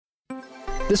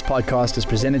This podcast is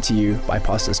presented to you by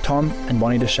Pastors Tom and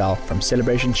Bonnie Deshelle from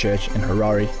Celebration Church in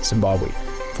Harare, Zimbabwe.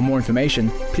 For more information,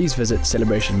 please visit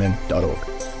celebrationmen.org.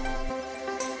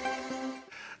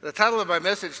 The title of my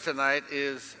message tonight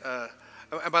is,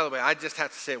 and by the way, I just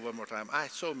have to say it one more time. I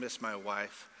so miss my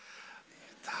wife.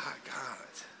 Doggone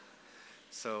it.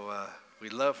 So we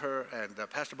love her, and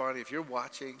Pastor Bonnie, if you're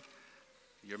watching,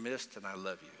 you're missed, and I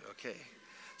love you, okay?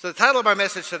 So the title of my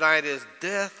message tonight is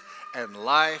Death and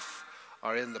Life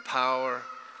Are in the Power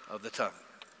of the Tongue.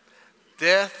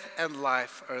 Death and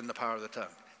life are in the power of the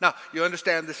tongue. Now, you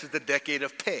understand this is the decade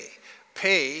of Pey.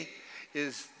 Pey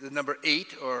is the number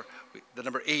 8 or the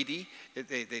number 80.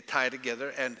 They tie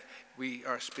together, and we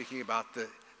are speaking about the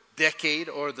decade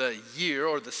or the year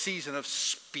or the season of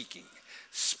speaking.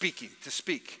 Speaking, to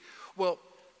speak. Well,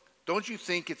 don't you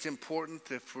think it's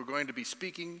important if we're going to be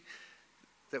speaking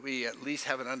that we at least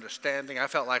have an understanding? I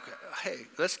felt like, hey,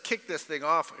 let's kick this thing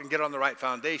off and get on the right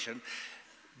foundation.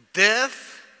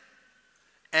 Death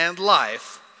and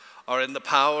life are in the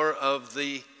power of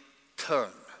the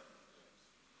tongue.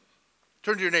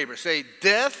 Turn to your neighbor. Say,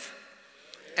 death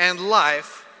and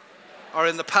life are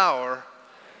in the power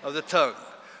of the tongue.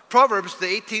 Proverbs, the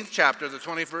 18th chapter, the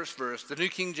 21st verse, the New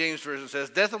King James Version says,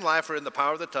 death and life are in the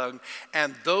power of the tongue,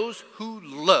 and those who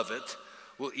love it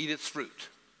will eat its fruit.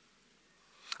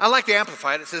 I like to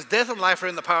amplify it. It says, death and life are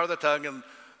in the power of the tongue, and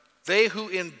they who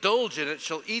indulge in it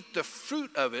shall eat the fruit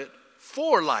of it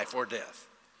for life or death.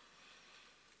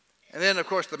 And then, of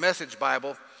course, the Message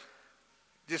Bible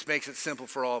just makes it simple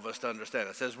for all of us to understand.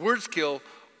 It says, words kill,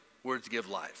 words give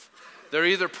life. They're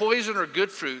either poison or good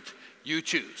fruit. You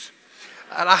choose.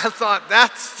 And I thought,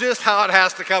 that's just how it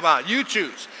has to come out. You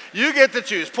choose. You get to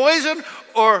choose. Poison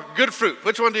or good fruit.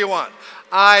 Which one do you want?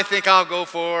 I think I'll go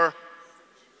for...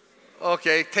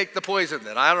 Okay, take the poison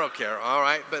then. I don't care, all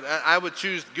right? But I would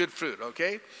choose good fruit,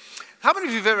 okay? How many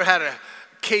of you have ever had a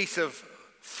case of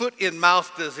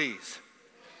foot-and-mouth disease?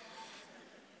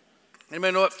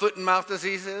 Anybody know what foot-and-mouth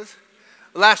disease is?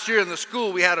 Last year in the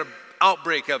school, we had an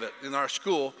outbreak of it in our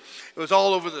school. It was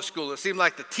all over the school. It seemed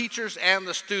like the teachers and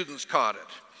the students caught it.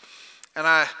 And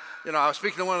I was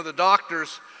speaking to one of the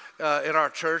doctors in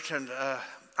our church, and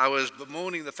I was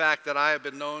bemoaning the fact that I have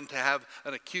been known to have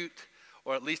an acute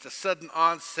or at least a sudden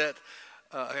onset,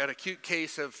 an acute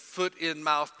case of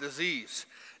foot-in-mouth disease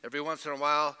every once in a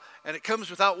while, and it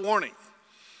comes without warning.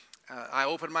 I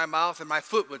open my mouth and my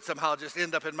foot would somehow just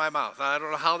end up in my mouth. I don't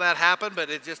know how that happened,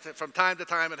 but it just, from time to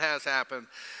time, it has happened.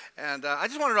 And I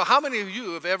just want to know how many of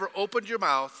you have ever opened your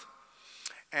mouth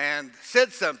and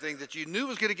said something that you knew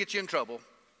was going to get you in trouble,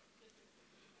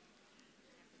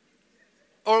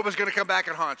 or it was going to come back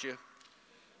and haunt you,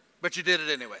 but you did it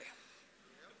anyway.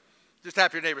 Just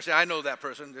tap your neighbor. Say, I know that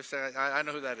person. Just say, I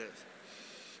know who that is.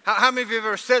 How many of you have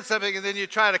ever said something and then you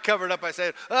try to cover it up by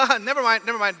saying, never mind,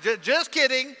 just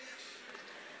kidding.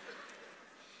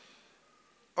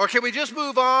 Or can we just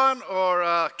move on?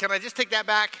 Or can I just take that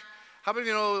back? How many of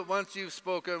you know once you've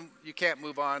spoken, you can't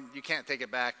move on, you can't take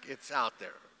it back, it's out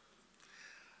there.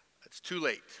 It's too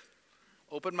late.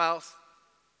 Open mouth,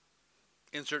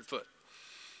 insert foot.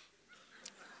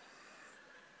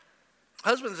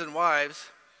 Husbands and wives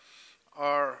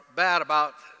are bad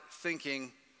about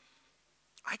thinking,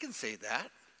 I can say that.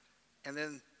 And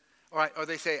then, or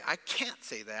they say, I can't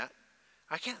say that.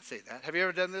 I can't say that. Have you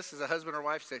ever done this as a husband or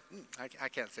wife? Say, I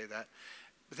can't say that.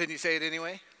 But then you say it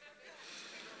anyway.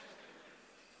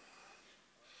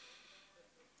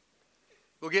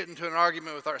 We'll get into an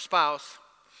argument with our spouse,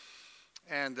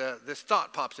 and this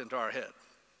thought pops into our head.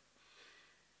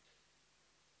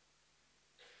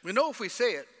 We know if we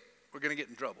say it, we're going to get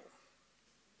in trouble.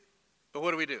 But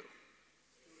what do?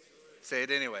 Say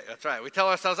it anyway. That's right. We tell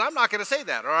ourselves, I'm not going to say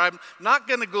that, or I'm not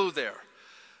going to go there.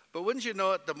 But wouldn't you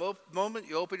know it, the moment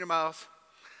you open your mouth,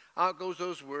 out goes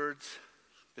those words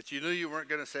that you knew you weren't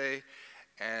going to say,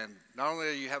 and not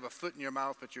only do you have a foot in your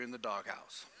mouth, but you're in the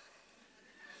doghouse.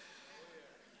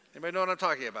 Anybody know what I'm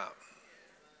talking about?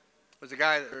 There was a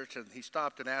guy at church, and he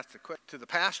stopped and asked a question to the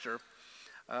pastor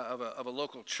of a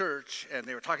local church, and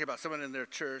they were talking about someone in their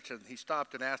church, and he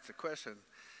stopped and asked a question.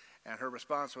 And her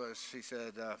response was, she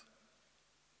said,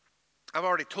 I've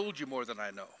already told you more than I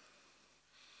know.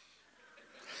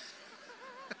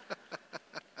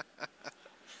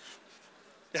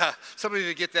 Yeah, some of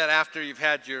you get that after you've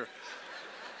had your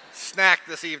snack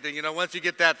this evening. Once you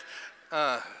get that,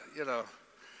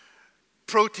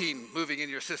 protein moving in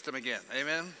your system again.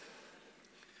 Amen?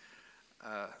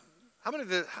 How many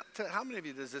of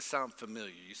you does this sound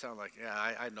familiar? You sound like,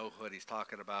 yeah, I know what he's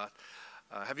talking about.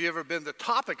 Have you ever been the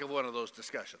topic of one of those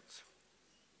discussions?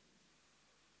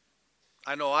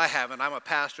 I know I haven't. I'm a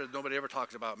pastor. Nobody ever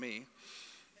talks about me.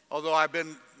 Although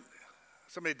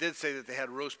somebody did say that they had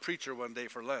roast preacher one day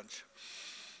for lunch.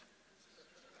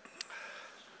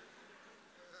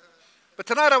 But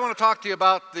tonight I want to talk to you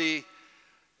about the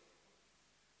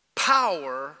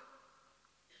power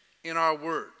in our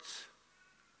words.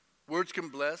 Words can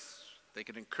bless, they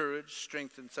can encourage,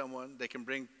 strengthen someone, they can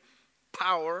bring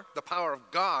power, the power of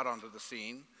God onto the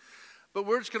scene. But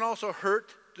words can also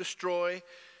hurt, destroy,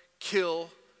 kill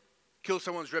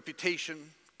someone's reputation,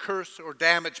 curse, or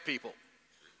damage people.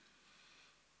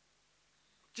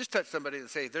 Just touch somebody and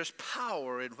say, there's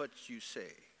power in what you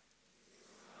say.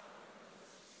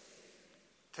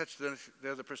 Touch the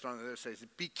other person on the other side and say,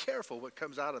 be careful what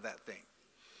comes out of that thing.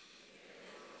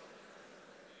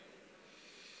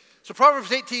 So Proverbs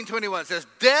 18:21 says,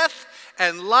 death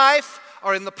and life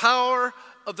are in the power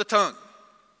of the tongue.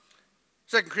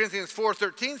 2 Corinthians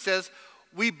 4:13 says,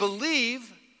 we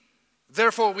believe,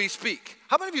 therefore we speak.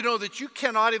 How many of you know that you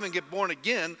cannot even get born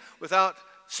again without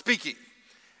speaking?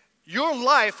 Your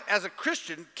life as a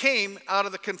Christian came out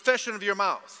of the confession of your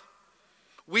mouth.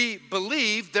 We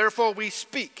believe, therefore we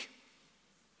speak.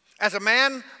 As a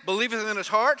man believeth in his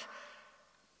heart,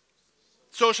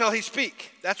 so shall he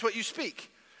speak. That's what you speak.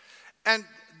 And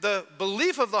the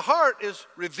belief of the heart is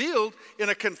revealed in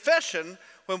a confession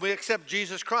when we accept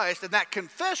Jesus Christ. And that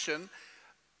confession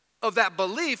of that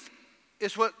belief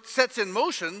is what sets in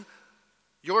motion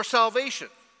your salvation.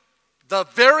 The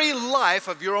very life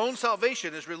of your own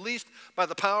salvation is released by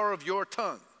the power of your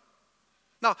tongue.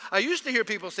 Now, I used to hear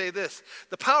people say this,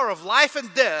 the power of life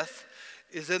and death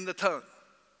is in the tongue.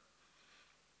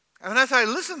 And as I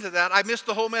listened to that, I missed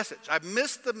the whole message. I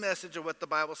missed the message of what the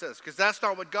Bible says, because that's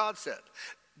not what God said.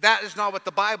 That is not what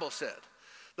the Bible said.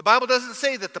 The Bible doesn't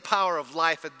say that the power of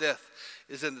life and death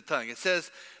is in the tongue. It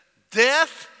says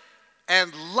death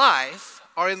and life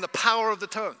are in the power of the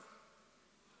tongue.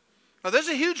 Now, there's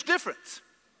a huge difference.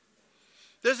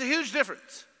 There's a huge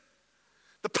difference.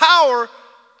 The power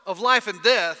of life and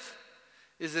death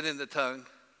isn't in the tongue.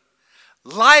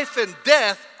 Life and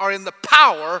death are in the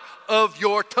power of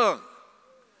your tongue.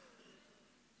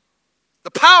 The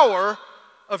power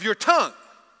of your tongue.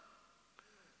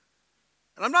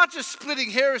 And I'm not just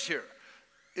splitting hairs here.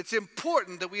 It's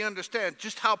important that we understand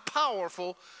just how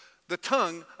powerful the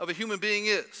tongue of a human being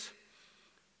is.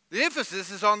 The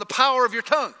emphasis is on the power of your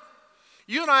tongue.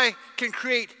 You and I can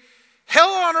create hell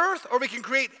on earth, or we can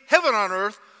create heaven on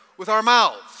earth with our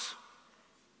mouths.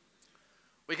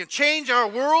 We can change our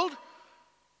world,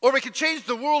 or we can change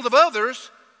the world of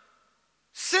others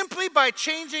simply by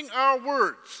changing our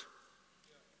words.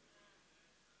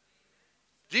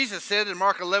 Jesus said in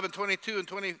Mark 11:22 and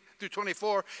 20 through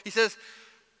 24, he says,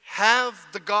 have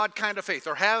the God kind of faith,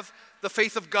 or have the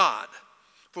faith of God.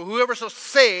 For whoever shall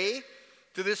say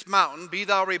to this mountain, be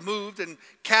thou removed and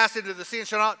cast into the sea, and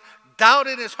shall not doubt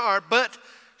in his heart, but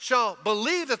shall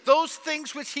believe that those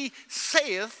things which he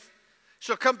saith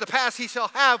shall come to pass, he shall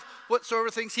have whatsoever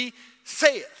things he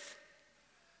saith.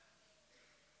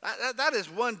 That is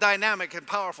one dynamic and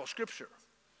powerful scripture.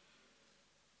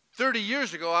 30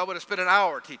 years ago, I would have spent an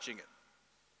hour teaching it.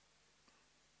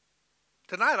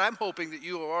 Tonight, I'm hoping that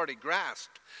you have already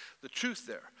grasped the truth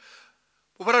there.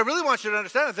 But what I really want you to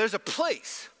understand is there's a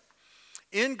place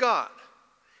in God.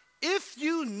 If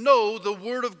you know the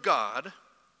Word of God,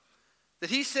 that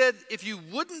He said, if you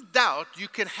wouldn't doubt, you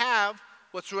can have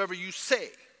whatsoever you say.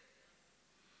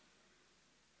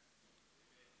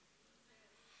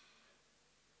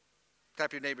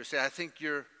 Tap your neighbor, say, I think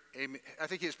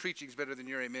his preaching is better than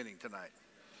your amening tonight.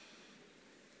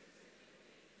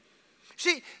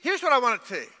 See, here's what I want to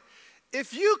tell you.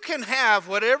 If you can have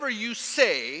whatever you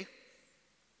say,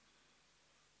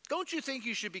 don't you think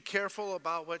you should be careful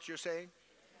about what you're saying?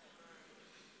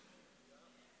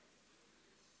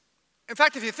 In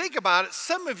fact, if you think about it,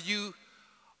 some of you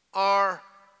are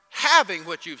having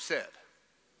what you've said.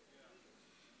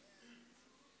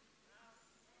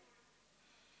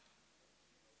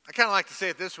 I kind of like to say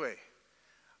it this way.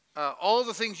 All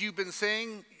the things you've been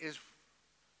saying is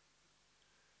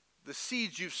the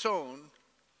seeds you've sown,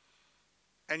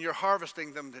 and you're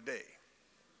harvesting them today.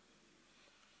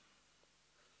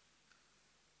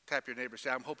 Tap your neighbor, say,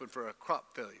 I'm hoping for a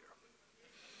crop failure.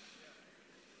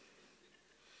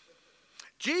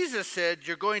 Jesus said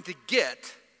you're going to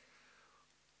get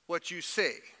what you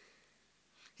say.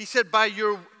 He said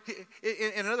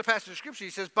in another passage of scripture,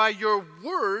 he says, by your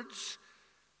words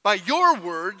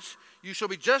you shall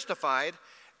be justified,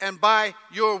 and by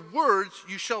your words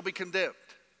you shall be condemned.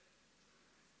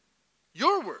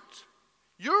 Your words.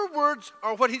 Your words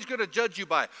are what He's going to judge you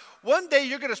by. One day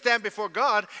you're going to stand before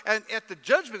God, and at the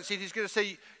judgment seat He's going to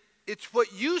say, it's what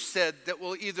you said that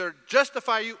will either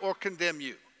justify you or condemn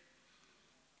you.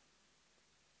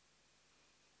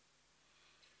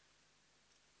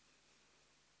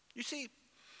 You see,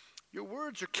 your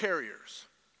words are carriers.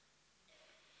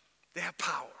 They have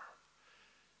power.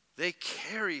 They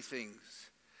carry things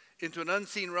into an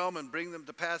unseen realm and bring them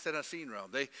to pass in a seen realm.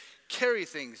 They carry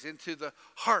things into the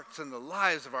hearts and the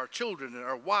lives of our children and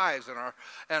our wives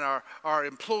and our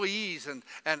employees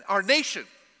and our nation.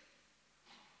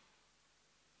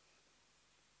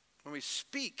 When we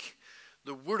speak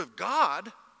the Word of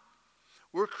God,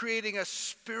 we're creating a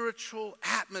spiritual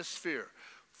atmosphere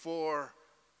for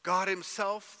God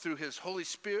Himself through His Holy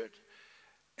Spirit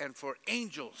and for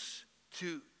angels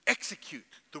to execute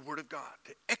the Word of God,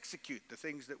 to execute the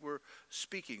things that we're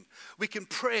speaking. We can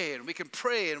pray and we can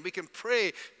pray and we can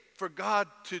pray for God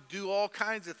to do all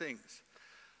kinds of things.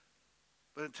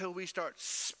 But until we start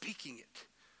speaking it,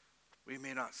 we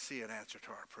may not see an answer to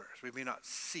our prayers. We may not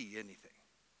see anything.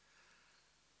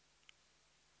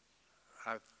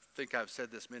 I think I've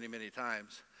said this many, many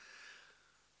times.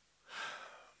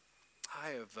 I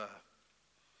have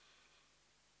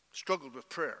struggled with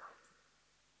prayer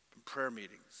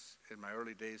meetings in my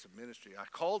early days of ministry. I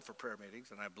called for prayer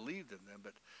meetings and I believed in them,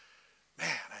 but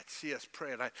man, I'd see us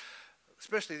pray, and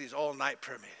especially these all-night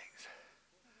prayer meetings.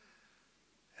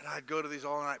 And I'd go to these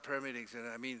all-night prayer meetings, and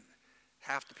I mean,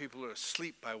 half the people are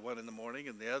asleep by 1 a.m,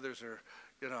 and the others are,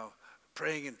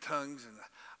 praying in tongues. And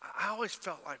I always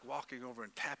felt like walking over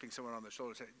and tapping someone on the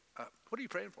shoulder and saying, what are you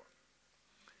praying for?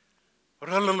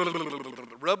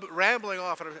 Rambling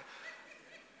off. And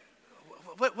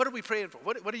what are we praying for?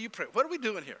 What are you praying? What are we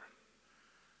doing here?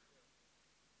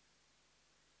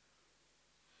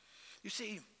 You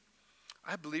see,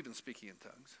 I believe in speaking in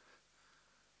tongues,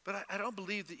 but I don't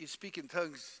believe that you speak in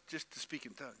tongues just to speak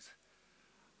in tongues.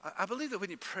 I believe that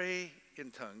when you pray in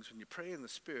tongues, when you pray in the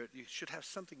Spirit, you should have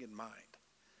something in mind.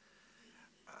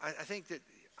 I think that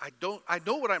I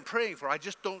know what I'm praying for. I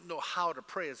just don't know how to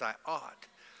pray as I ought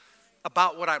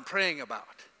about what I'm praying about.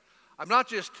 I'm not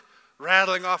just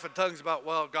rattling off in tongues about,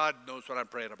 well, God knows what I'm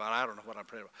praying about. I don't know what I'm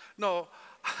praying about. No,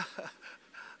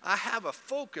 I have a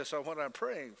focus on what I'm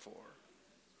praying for.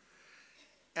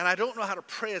 And I don't know how to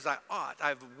pray as I ought.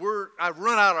 I've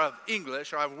run out of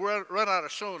English, or I've run out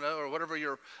of Shona, or whatever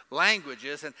your language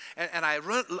is, and I've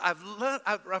run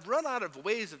out of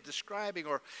ways of describing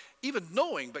or even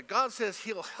knowing. But God says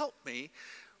He'll help me.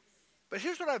 But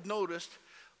here's what I've noticed.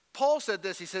 Paul said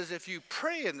this. He says, if you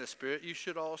pray in the Spirit, you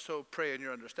should also pray in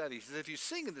your understanding. He says, if you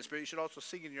sing in the Spirit, you should also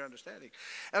sing in your understanding.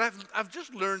 And I've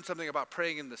just learned something about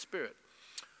praying in the Spirit.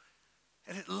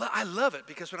 And I love it,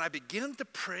 because when I begin to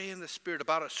pray in the Spirit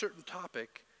about a certain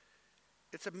topic,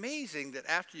 it's amazing that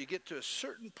after you get to a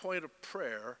certain point of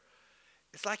prayer,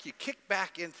 it's like you kick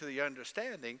back into the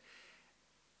understanding.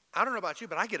 I don't know about you,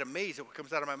 but I get amazed at what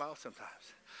comes out of my mouth sometimes.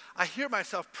 I hear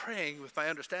myself praying with my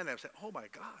understanding. I'm saying, oh my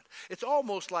God. It's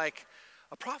almost like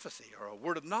a prophecy or a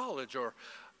word of knowledge, or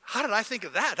how did I think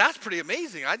of that? That's pretty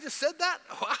amazing. I just said that?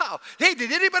 Wow. Hey,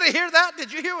 did anybody hear that?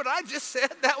 Did you hear what I just said?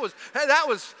 That was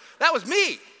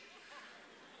me.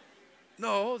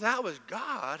 No, that was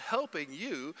God helping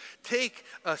you take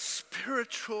a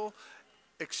spiritual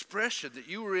expression that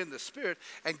you were in the Spirit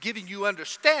and giving you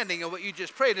understanding of what you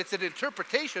just prayed. It's an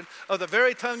interpretation of the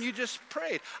very tongue you just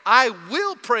prayed. I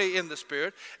will pray in the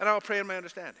Spirit, and I will pray in my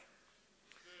understanding.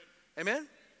 Amen?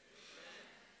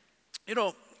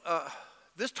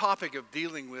 This topic of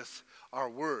dealing with our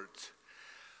words,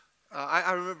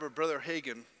 I remember Brother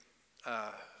Hagin,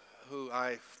 who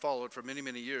I followed for many,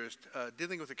 many years,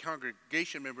 dealing with a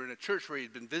congregation member in a church where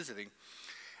he'd been visiting.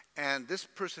 And this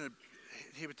person,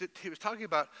 he was talking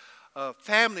about a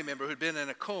family member who'd been in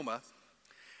a coma,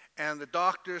 and the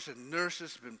doctors and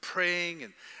nurses had been praying,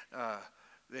 and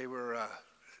they were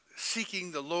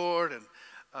seeking the Lord, and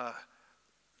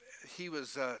he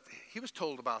was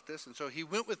told about this, and so he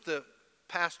went with the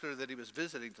pastor that he was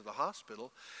visiting to the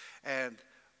hospital, and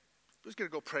was going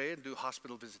to go pray and do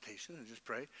hospital visitation and just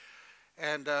pray.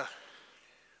 And when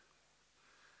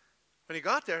he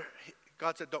got there,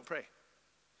 God said, "Don't pray."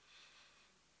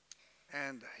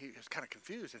 And he was kind of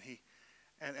confused,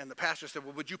 and the pastor said,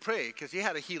 "Well, would you pray?" Because he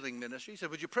had a healing ministry. He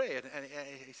said, "Would you pray?" And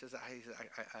he says, I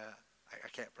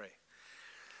can't pray.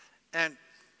 And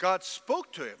God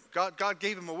spoke to him. God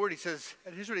gave him a word. He says,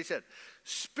 and here's what he said: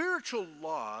 spiritual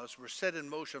laws were set in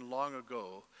motion long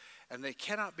ago, and they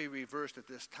cannot be reversed at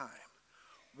this time.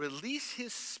 Release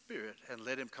his spirit and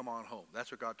let him come on home.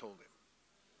 That's what God told him.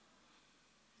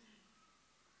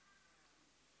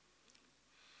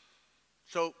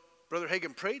 So Brother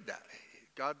Hagin prayed that.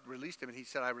 God released him, and he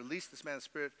said, "I released this man's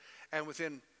spirit," and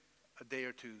within a day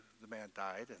or two, the man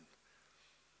died, and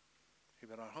he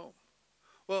went on home.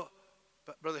 Well,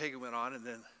 but Brother Hagin went on, and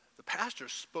then the pastor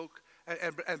spoke,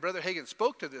 and Brother Hagin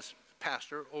spoke to this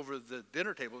pastor over the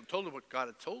dinner table and told him what God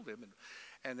had told him.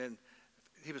 And then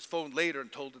he was phoned later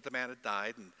and told that the man had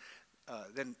died. And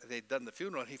then they'd done the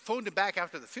funeral. And he phoned him back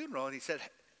after the funeral, and he said,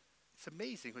 "It's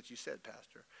amazing what you said,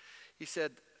 Pastor." He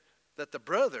said that the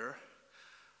brother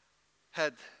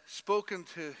had spoken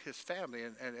to his family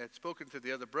and had spoken to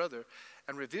the other brother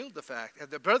and revealed the fact, and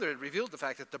the brother had revealed the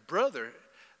fact that the brother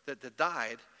that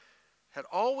died had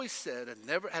always said and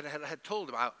never had told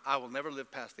him, I will never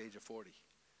live past the age of 40.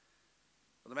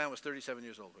 Well, the man was 37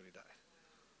 years old when he died.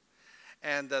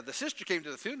 And the sister came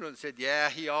to the funeral and said, yeah,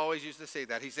 he always used to say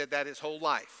that. He said that his whole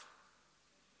life.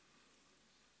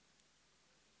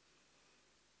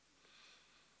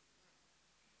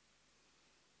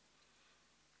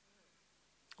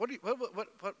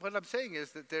 What I'm saying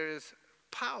is that there is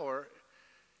power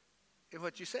in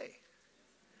what you say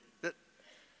that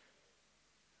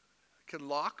can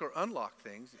lock or unlock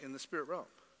things in the spirit realm.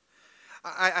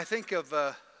 I think of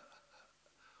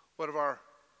one of our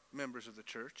members of the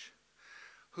church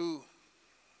who,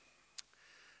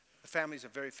 the family's a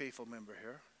very faithful member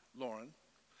here, Lauren,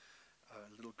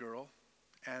 a little girl,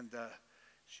 and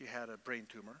she had a brain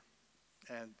tumor,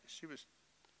 and she was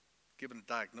given a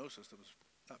diagnosis that was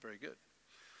not very good.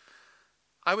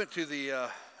 I went to the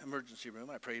emergency room.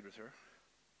 I prayed with her,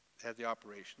 had the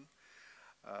operation.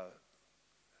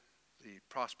 The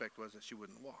prospect was that she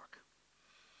wouldn't walk.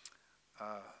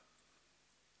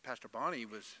 Pastor Bonnie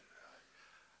was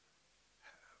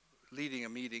leading a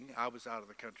meeting. I was out of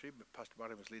the country, but Pastor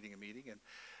Bonnie was leading a meeting and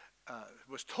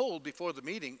was told before the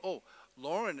meeting, oh,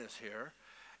 Lauren is here,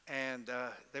 and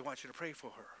they want you to pray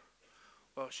for her.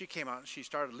 Well, she came out and she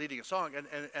started leading a song,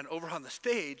 and over on the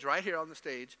stage, right here on the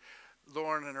stage,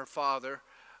 Lauren and her father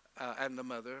and the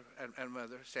mother, and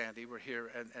mother, Sandy, were here,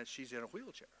 and she's in a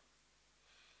wheelchair.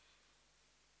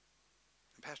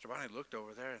 And Pastor Bonnie looked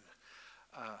over there, and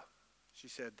she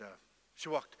said, she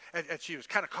walked, and she was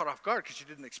kind of caught off guard because she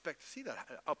didn't expect to see that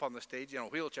up on the stage, a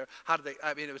wheelchair. How did they,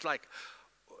 it was like,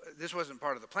 this wasn't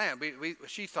part of the plan.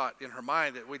 She thought in her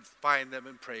mind that we'd find them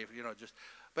and pray,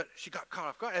 but she got caught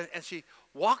off guard, and she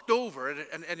walked over,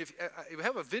 and if you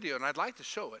have a video, and I'd like to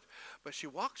show it, but she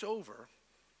walks over,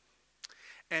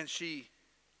 and she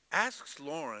asks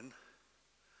Lauren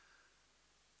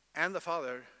and the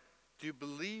father, do you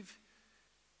believe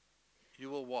you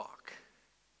will walk?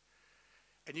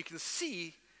 And you can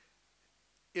see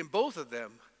in both of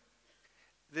them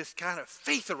this kind of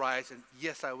faith arise, and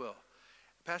yes, I will.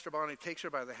 Pastor Bonnie takes her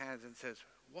by the hands and says,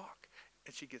 walk,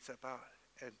 and she gets up out,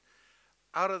 and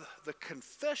out of the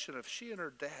confession of she and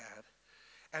her dad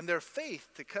and their faith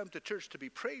to come to church to be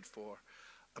prayed for,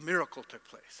 a miracle took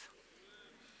place.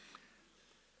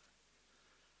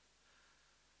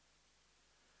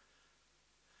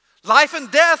 Life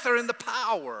and death are in the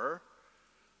power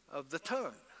of the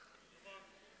tongue.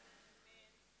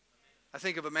 I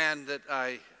think of a man that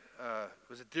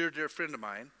was a dear, dear friend of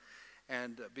mine,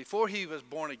 and before he was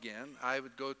born again, I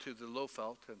would go to the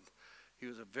Lowveld, and he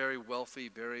was a very wealthy,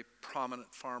 very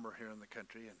prominent farmer here in the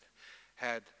country and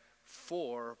had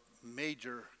 4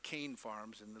 major cane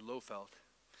farms in the Lowveld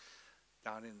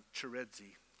down in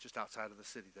Cheretsey, just outside of the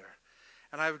city there.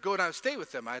 And I would go and I would stay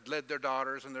with them. I'd led their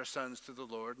daughters and their sons to the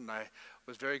Lord, and I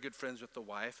was very good friends with the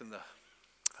wife, and the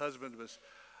husband was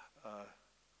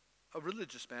a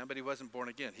religious man, but he wasn't born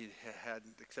again. He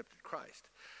hadn't accepted Christ.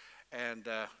 And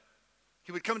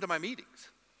he would come to my meetings.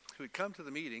 He would come to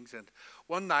the meetings, and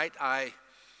one night I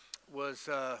was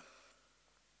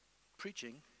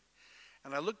preaching,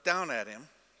 and I looked down at him,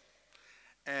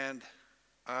 and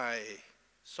I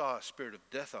saw a spirit of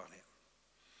death on him.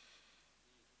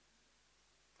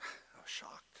 I was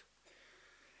shocked,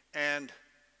 and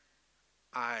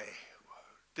I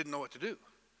didn't know what to do.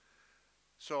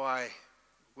 So I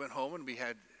went home, and we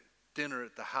had dinner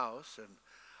at the house, and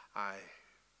I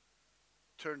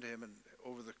turned to him, and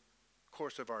over the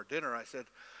course of our dinner, I said,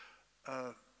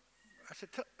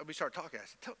 we started talking. I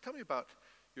said, tell me about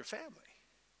your family.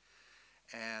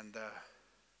 And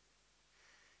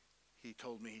he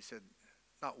told me, he said,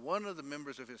 not one of the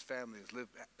members of his family has lived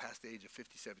past the age of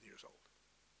 57 years old.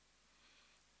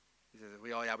 He said,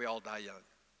 we all die young.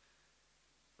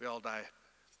 We all die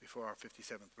before our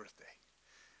 57th birthday.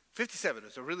 57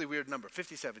 is a really weird number,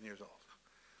 57 years old.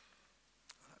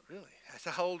 Really? I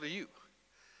said, how old are you?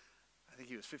 I think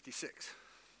he was 56.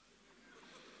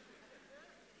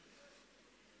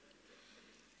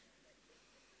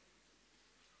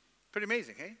 Pretty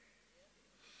amazing, hey?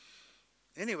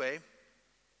 Anyway,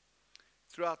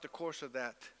 throughout the course of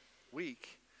that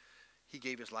week, he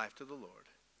gave his life to the Lord.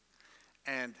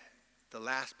 And the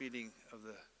last meeting of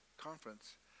the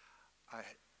conference, I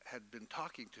had been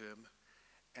talking to him,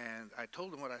 And I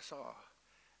told him what I saw.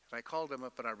 And I called him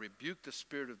up and I rebuked the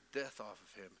spirit of death off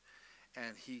of him.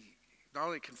 And he not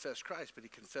only confessed Christ, but he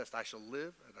confessed, I shall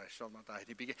live and I shall not die. And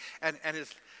he began,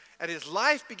 and his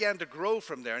life began to grow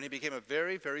from there. And he became a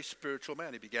very, very spiritual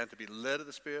man. He began to be led of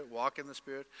the Spirit, walk in the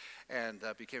Spirit, and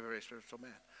became a very spiritual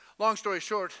man. Long story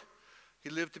short, he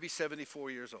lived to be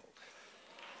 74 years old.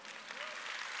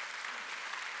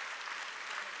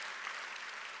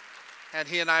 And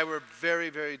he and I were very,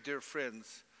 very dear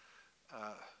friends,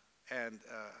 and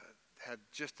had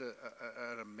just an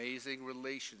amazing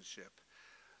relationship.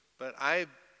 But I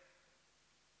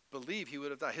believe he would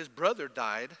have died. His brother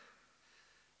died.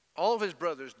 All of his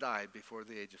brothers died before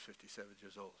the age of 57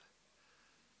 years old.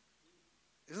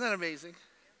 Isn't that amazing?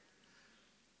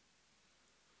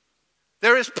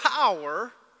 There is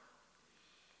power.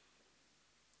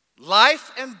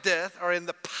 Life and death are in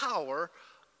the power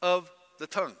of the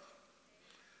tongue.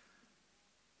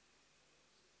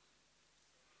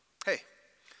 Hey,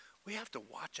 we have to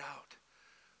watch out.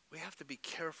 We have to be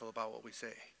careful about what we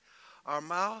say. Our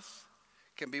mouth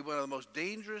can be one of the most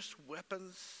dangerous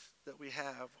weapons that we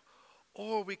have,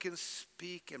 or we can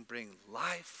speak and bring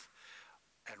life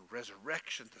and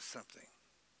resurrection to something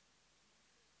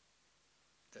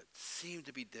that seemed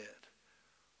to be dead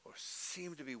or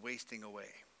seemed to be wasting away.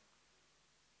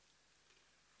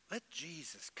 Let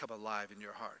Jesus come alive in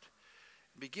your heart.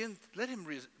 Let him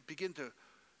begin to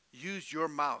use your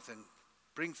mouth and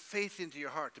bring faith into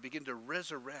your heart to begin to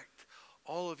resurrect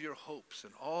all of your hopes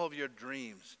and all of your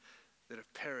dreams that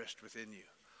have perished within you,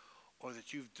 or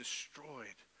that you've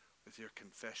destroyed with your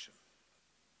confession,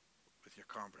 with your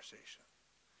conversation.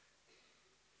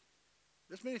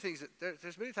 There's many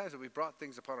times that we've brought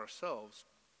things upon ourselves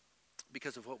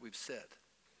because of what we've said.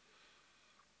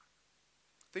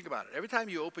 Think about it. Every time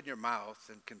you open your mouth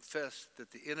and confess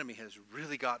that the enemy has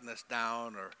really gotten us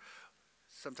down, or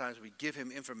sometimes we give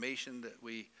him information that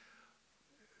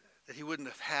he wouldn't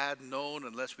have had known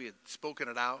unless we had spoken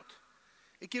it out.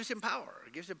 It gives him power.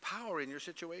 It gives him power in your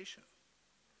situation.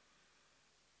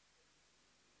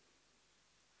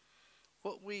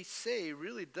 What we say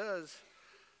really does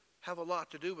have a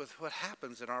lot to do with what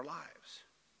happens in our lives.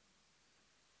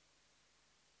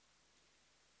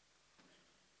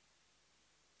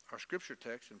 Our scripture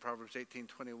text in Proverbs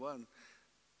 18:21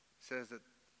 says that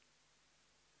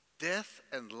death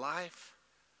and life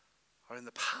are in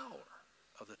the power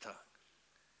of the tongue.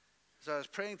 As I was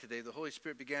praying today, the Holy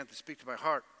Spirit began to speak to my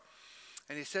heart.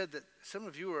 And he said that some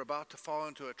of you are about to fall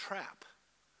into a trap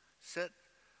set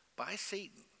by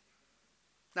Satan.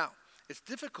 Now, it's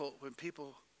difficult when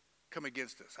people come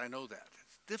against us. I know that.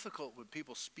 It's difficult when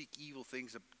people speak evil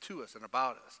things to us and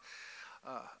about us.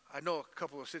 I know a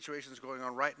couple of situations going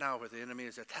on right now where the enemy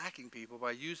is attacking people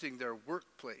by using their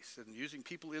workplace and using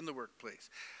people in the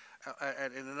workplace.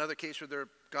 And in another case where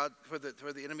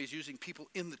the enemy is using people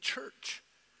in the church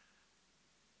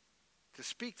to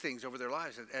speak things over their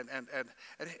lives.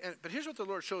 But here's what the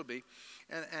Lord showed me,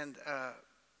 and I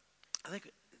think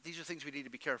these are things we need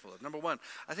to be careful of. Number one,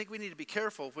 I think we need to be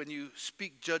careful when you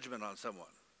speak judgment on someone.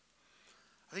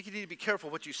 I think you need to be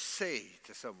careful what you say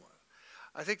to someone.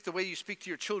 I think the way you speak to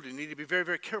your children, you need to be very,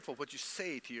 very careful what you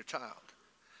say to your child.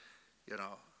 You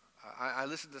know, I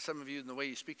listen to some of you in the way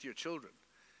you speak to your children.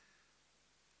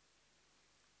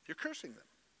 You're cursing them.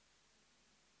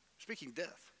 Speaking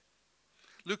death.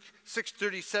 Luke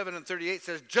 6:37 and 38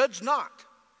 says, "Judge not,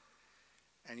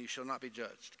 and you shall not be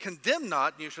judged. Condemn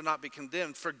not, and you shall not be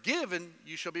condemned. Forgive, and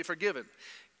you shall be forgiven.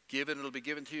 Given, it'll be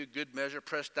given to you, good measure,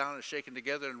 pressed down and shaken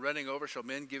together, and running over shall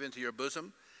men give into your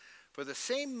bosom. For the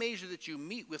same measure that you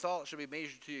meet withal, it shall be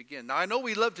measured to you again." Now, I know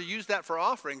we love to use that for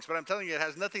offerings, but I'm telling you, it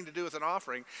has nothing to do with an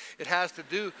offering. It has to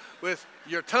do with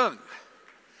your tongue.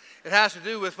 It has to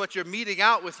do with what you're meting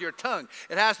out with your tongue.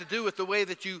 It has to do with the way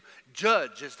that you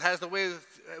judge. It has the way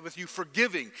with you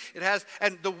forgiving.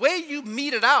 And the way you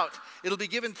mete it out, it'll be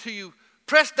given to you,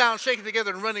 pressed down, shaken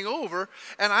together, and running over.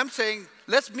 And I'm saying,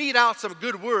 let's mete out some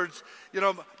good words. You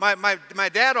know, my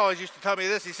dad always used to tell me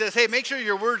this. He says, "Hey, make sure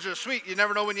your words are sweet. You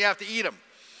never know when you have to eat them."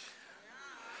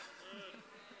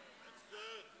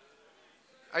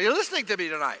 Are you listening to me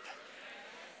tonight?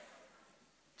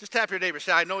 Just tap your neighbor.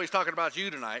 Say, "I know he's talking about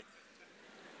you tonight."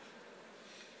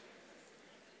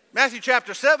 Matthew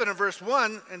chapter 7 and verse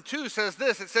 1 and 2 says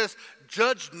this. It says,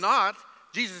 "Judge not."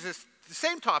 Jesus is the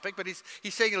same topic, but he's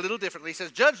saying it a little differently. He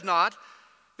says, "Judge not,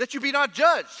 that you be not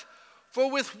judged. For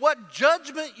with what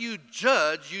judgment you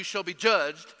judge, you shall be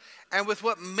judged. And with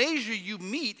what measure you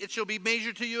mete, it shall be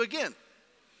measured to you again."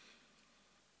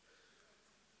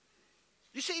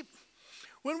 You see,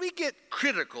 when we get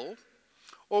critical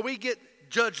or we get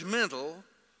judgmental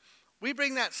we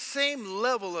bring that same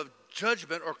level of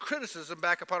judgment or criticism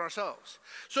back upon ourselves.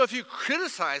 So if you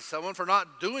criticize someone for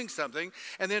not doing something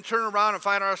and then turn around and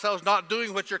find ourselves not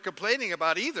doing what you're complaining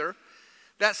about either,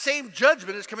 that same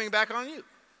judgment is coming back on you.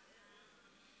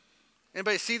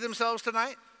 Anybody see themselves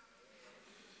tonight?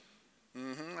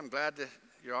 I'm glad that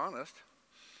you're honest.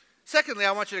 Secondly,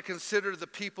 I want you to consider the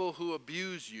people who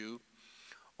abuse you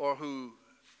or who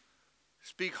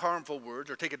speak harmful words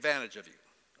or take advantage of you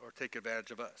or take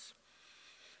advantage of us.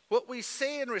 What we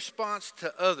say in response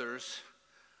to others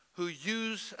who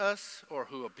use us or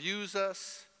who abuse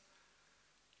us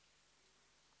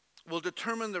will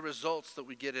determine the results that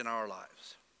we get in our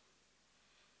lives.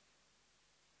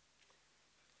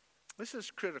 This is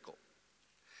critical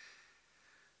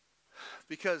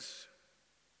because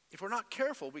if we're not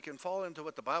careful, we can fall into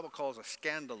what the Bible calls a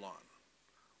scandalon.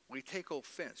 We take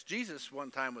offense. Jesus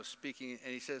one time was speaking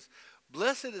and he says,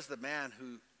 "Blessed is the man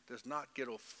who does not get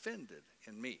offended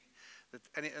in me."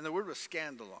 And the word was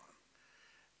scandalon.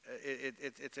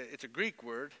 It's a Greek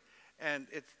word, and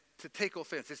it's to take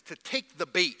offense. It's to take the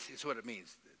bait is what it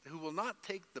means. Who will not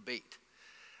take the bait.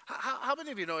 How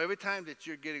many of you know every time that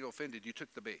you're getting offended, you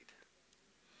took the bait?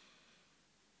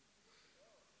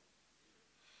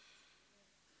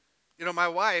 You know, my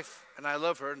wife, and I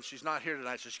love her, and she's not here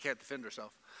tonight, so she can't defend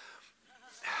herself.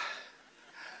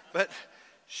 But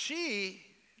she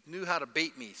knew how to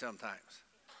bait me sometimes.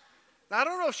 Now, I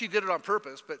don't know if she did it on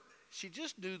purpose, but she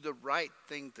just knew the right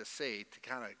thing to say to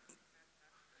kind of...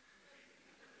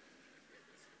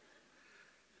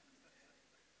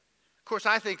 Of course,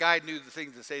 I think I knew the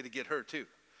thing to say to get her, too.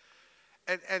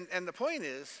 And the point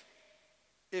is,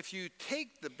 if you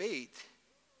take the bait,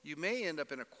 you may end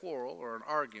up in a quarrel or an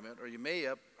argument, or you may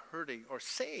end up hurting or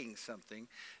saying something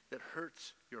that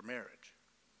hurts your marriage.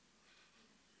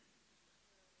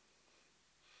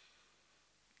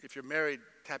 If you're married,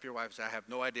 tap your wife and say, "I have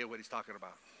no idea what he's talking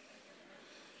about."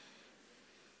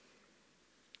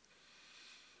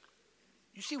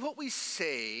 You see, what we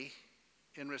say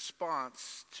in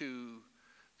response to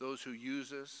those who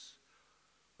use us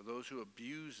or those who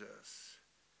abuse us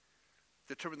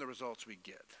determine the results we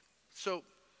get. So,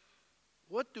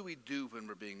 what do we do when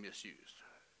we're being misused?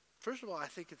 First of all, I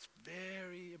think it's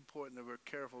very important that we're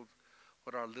careful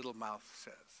what our little mouth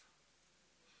says.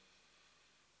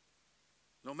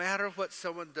 No matter what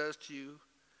someone does to you,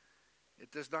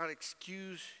 it does not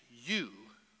excuse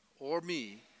you or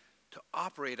me to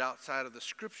operate outside of the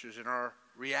scriptures in our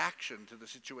reaction to the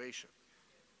situation.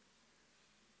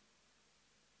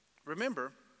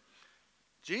 Remember,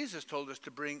 Jesus told us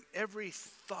to bring every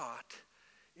thought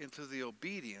into the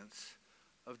obedience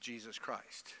of Jesus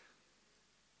Christ.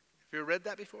 Have you ever read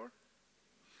that before?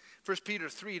 1 Peter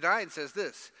 3:9 says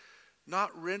this,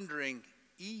 "Not rendering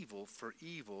evil for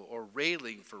evil or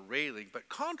railing for railing, but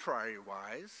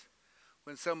contrariwise,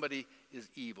 when somebody is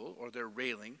evil or they're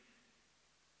railing,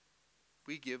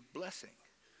 we give blessing,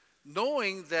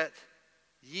 knowing that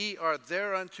ye are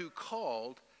thereunto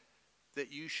called, that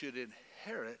you should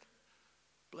inherit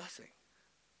blessing."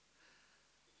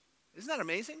 Isn't that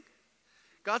amazing?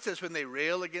 God says when they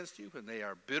rail against you, when they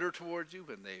are bitter towards you,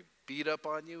 when they beat up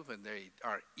on you, when they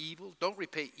are evil, don't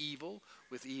repay evil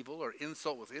with evil or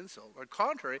insult with insult. On the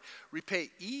contrary,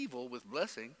 repay evil with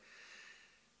blessing.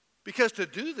 Because to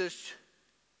do this,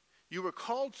 you were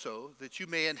called so that you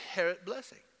may inherit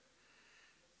blessing.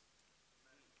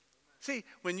 See,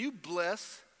 when you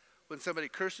bless, when somebody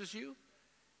curses you,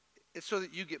 it's so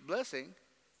that you get blessing.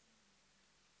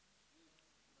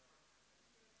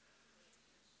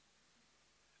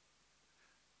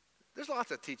 There's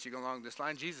lots of teaching along this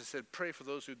line. Jesus said, "Pray for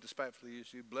those who despitefully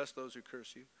use you. Bless those who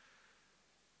curse you."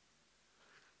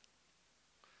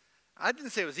 I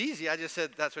didn't say it was easy. I just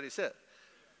said that's what he said.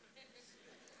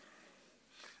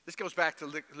 This goes back to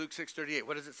Luke 6:38.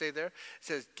 What does it say there? It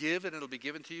says, "Give and it'll be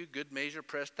given to you. Good measure,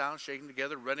 pressed down, shaken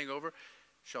together, running over,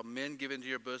 shall men give into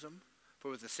your bosom. For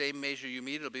with the same measure you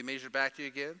meet, it'll be measured back to you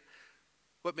again."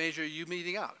 What measure are you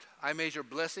meeting out? I measure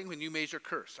blessing when you measure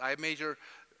curse. I measure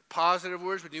positive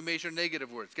words when you measure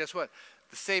negative words. Guess what?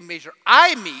 The same measure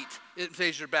I meet is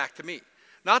measured back to me.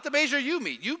 Not the measure you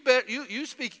meet. You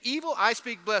speak evil, I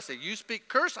speak blessing. You speak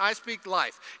curse, I speak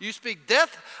life. You speak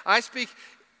death, I speak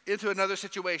into another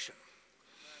situation.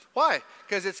 Why?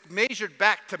 Because it's measured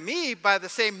back to me by the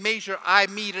same measure I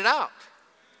mete it out.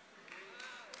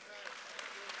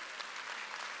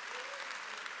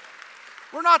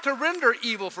 We're not to render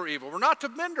evil for evil. We're not to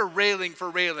render railing for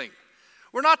railing.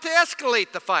 We're not to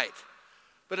escalate the fight.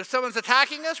 But if someone's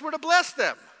attacking us, we're to bless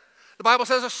them. The Bible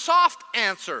says a soft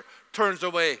answer turns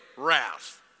away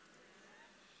wrath.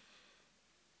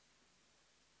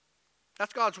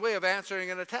 That's God's way of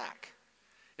answering an attack.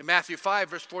 In Matthew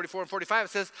 5, verse 44 and 45, it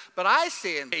says, "But I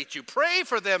say and hate you, pray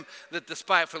for them that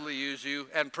despitefully use you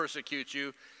and persecute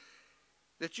you,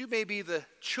 that you may be the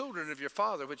children of your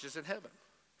Father which is in heaven."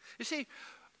 You see,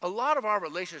 a lot of our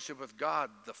relationship with God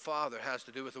the Father has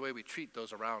to do with the way we treat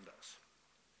those around us.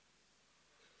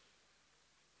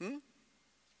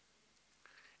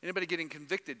 Anybody getting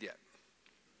convicted yet?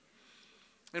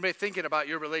 Anybody thinking about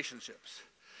your relationships?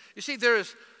 You see, there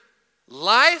is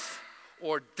life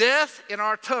or death in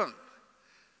our tongue.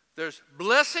 There's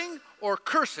blessing or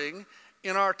cursing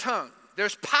in our tongue.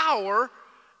 There's power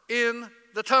in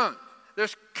the tongue.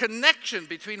 There's connection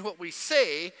between what we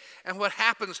say and what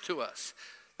happens to us.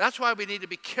 That's why we need to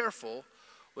be careful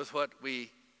with what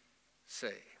we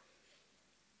say.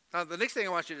 Now, the next thing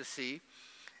I want you to see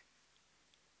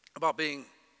about being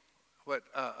what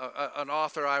an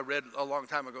author I read a long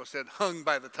time ago said, hung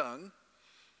by the tongue.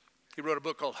 He wrote a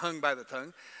book called Hung by the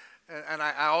Tongue. And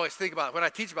I always think about it. When I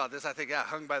teach about this, I think,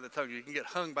 hung by the tongue. You can get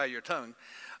hung by your tongue.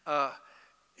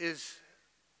 Is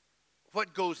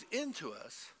what goes into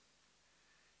us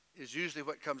is usually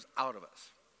what comes out of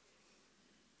us.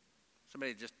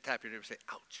 Somebody just tap your neighbor and say,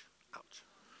 ouch, ouch.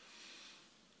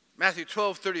 Matthew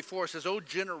 12:34 says, "O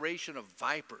generation of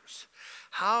vipers,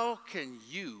 how can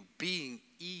you, being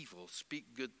evil,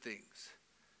 speak good things?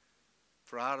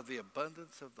 For out of the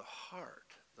abundance of the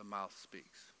heart, the mouth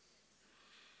speaks."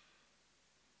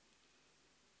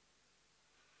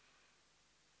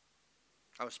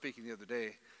 I was speaking the other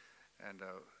day, and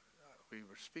we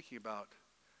were speaking about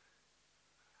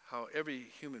how every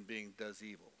human being does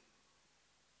evil.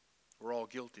 We're all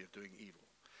guilty of doing evil.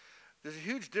 There's a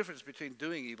huge difference between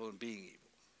doing evil and being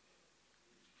evil.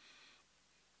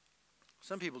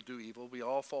 Some people do evil. We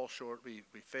all fall short. We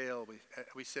fail.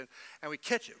 We sin. And we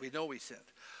catch it. We know we sinned.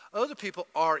 Other people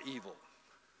are evil.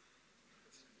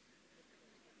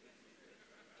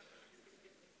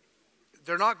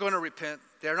 They're not going to repent.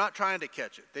 They're not trying to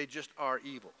catch it. They just are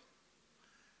evil.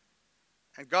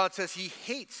 And God says he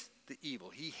hates the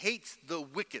evil. He hates the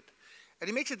wicked. And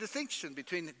he makes a distinction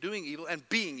between doing evil and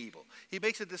being evil. He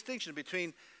makes a distinction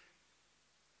between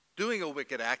doing a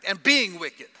wicked act and being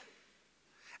wicked.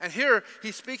 And here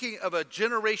he's speaking of a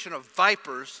generation of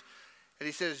vipers. And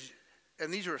he says,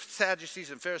 and these were Sadducees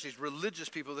and Pharisees, religious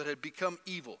people that had become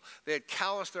evil. They had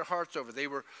calloused their hearts over. They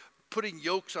were putting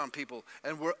yokes on people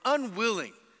and were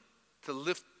unwilling to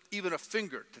lift even a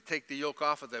finger to take the yoke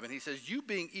off of them. And he says, you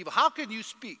being evil, how can you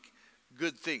speak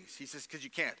good things? He says, because you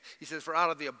can't. He says, for out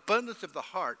of the abundance of the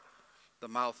heart, the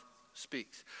mouth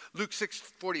speaks. Luke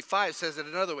 6:45 says it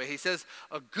another way. He says,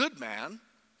 a good man,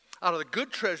 out of the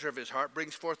good treasure of his heart,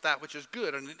 brings forth that which is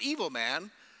good. And an evil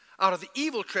man, out of the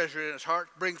evil treasure in his heart,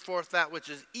 brings forth that which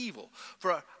is evil.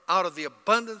 For out of the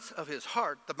abundance of his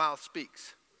heart, the mouth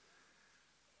speaks.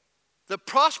 The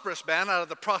prosperous man, out of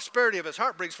the prosperity of his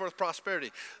heart, brings forth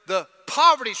prosperity. The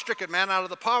poverty-stricken man, out of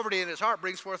the poverty in his heart,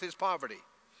 brings forth his poverty.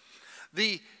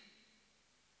 The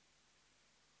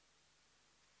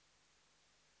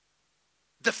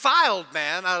defiled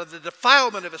man, out of the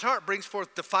defilement of his heart, brings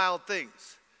forth defiled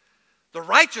things. The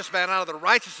righteous man, out of the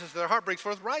righteousness of their heart, brings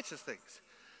forth righteous things.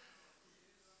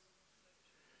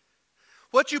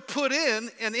 What you put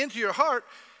in and into your heart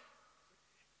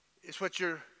is what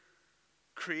you're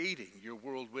creating your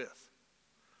world with.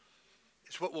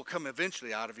 It's what will come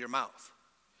eventually out of your mouth.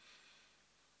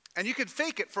 And you can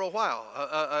fake it for a while.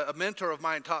 A mentor of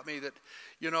mine taught me that,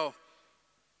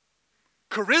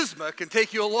 charisma can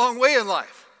take you a long way in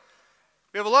life.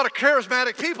 We have a lot of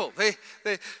charismatic people. They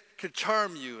can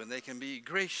charm you, and they can be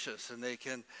gracious, and they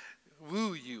can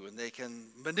woo you, and they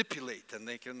can manipulate, and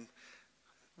they can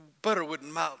butter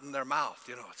wouldn't melt in their mouth.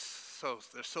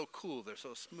 They're so cool. They're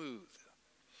so smooth.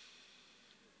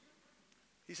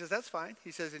 He says, that's fine.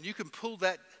 He says, and you can pull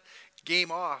that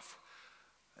game off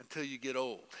until you get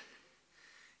old.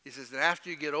 He says, and after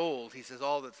you get old, he says,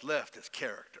 all that's left is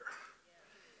character.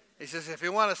 He says, if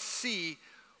you want to see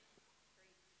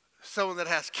someone that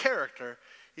has character,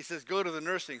 he says, go to the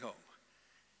nursing home.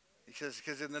 He says,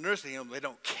 because in the nursing home, they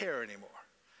don't care anymore.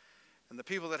 And the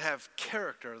people that have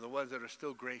character are the ones that are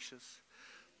still gracious,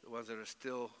 the ones that are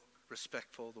still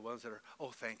respectful, the ones that are,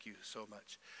 oh, thank you so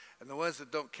much. And the ones that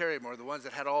don't care anymore, the ones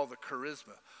that had all the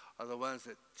charisma, are the ones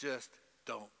that just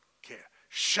don't care.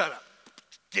 Shut up.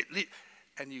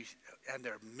 And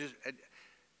they're miserable.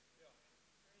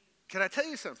 Can I tell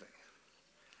you something?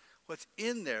 What's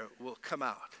in there will come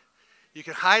out. You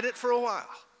can hide it for a while,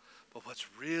 but what's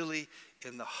really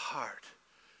in the heart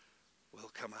will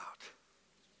come out.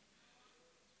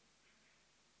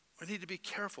 We need to be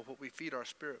careful what we feed our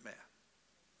spirit man.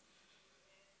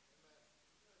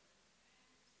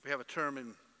 we have a term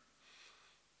in,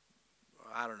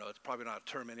 I don't know, it's probably not a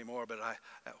term anymore, but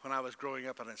when I was growing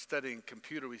up and studying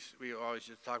computer, we always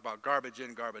just talk about garbage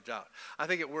in, garbage out. I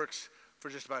think it works for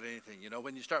just about anything. You know,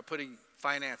 when you start putting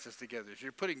finances together, if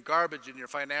you're putting garbage in your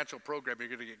financial program, you're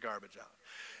going to get garbage out.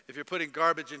 If you're putting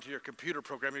garbage into your computer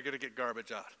program, you're going to get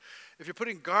garbage out. If you're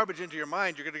putting garbage into your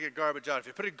mind, you're going to get garbage out. If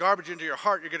you're putting garbage into your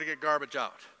heart, you're going to get garbage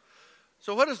out.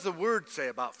 So what does the word say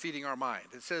about feeding our mind?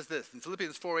 It says this, in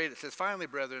Philippians 4:8, it says, finally,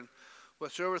 brethren,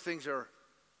 whatsoever things are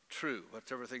true,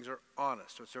 whatsoever things are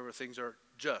honest, whatsoever things are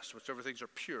just, whatsoever things are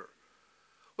pure,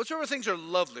 whatsoever things are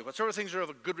lovely, whatsoever things are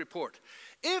of a good report,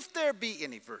 if there be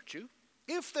any virtue,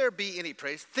 if there be any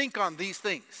praise, think on these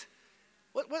things.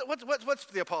 What's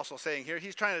the apostle saying here?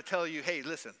 He's trying to tell you, hey,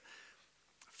 listen,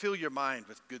 fill your mind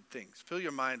with good things. Fill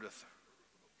your mind with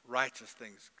righteous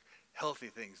things, healthy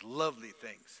things, lovely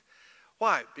things.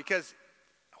 Why? Because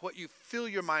what you fill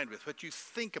your mind with, what you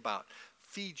think about,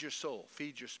 feeds your soul,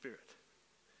 feeds your spirit.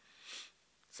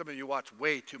 Some of you watch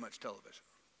way too much television.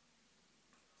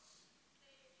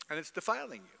 And it's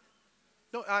defiling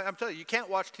you. No, I'm telling you, you can't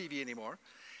watch TV anymore.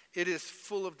 It is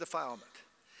full of defilement.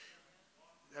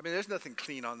 I mean, there's nothing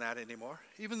clean on that anymore.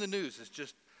 Even the news is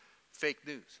just fake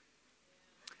news.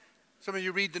 Some of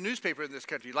you read the newspaper in this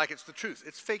country like it's the truth.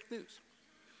 It's fake news.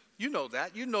 You know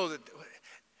that. You know that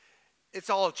it's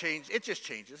all changed. It just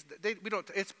changes.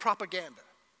 It's propaganda.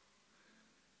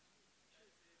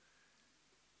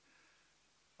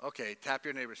 Okay, tap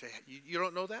your neighbor and say, you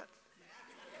don't know that?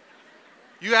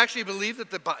 You actually believe that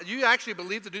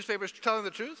the newspaper is telling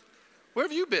the truth? Where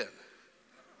have you been?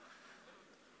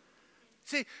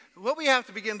 See, what we have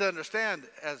to begin to understand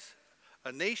as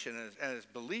a nation and as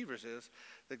believers is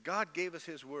that God gave us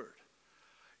his word.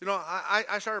 You know,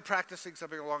 I started practicing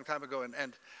something a long time ago,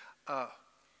 and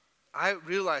I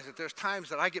realized that there's times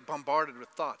that I get bombarded with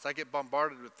thoughts. I get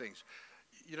bombarded with things.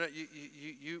 You know,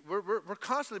 we're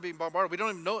constantly being bombarded. We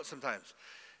don't even know it sometimes.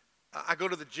 I go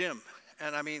to the gym,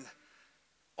 and I mean,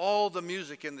 all the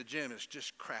music in the gym is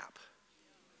just crap.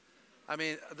 I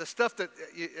mean, the stuff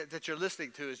that you're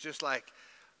listening to is just like,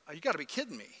 oh, you got to be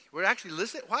kidding me. We're actually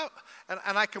listening? Wow.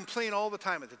 And I complain all the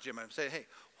time at the gym. I'm saying, hey,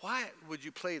 why would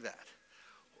you play that?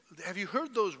 Have you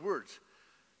heard those words?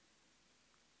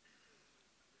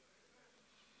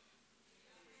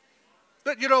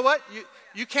 But you know what?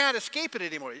 You can't escape it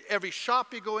anymore. Every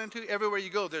shop you go into, everywhere you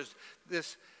go, there's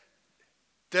this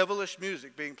devilish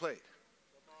music being played.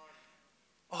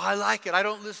 Oh, I like it. I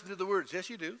don't listen to the words. Yes,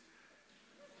 you do.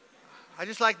 I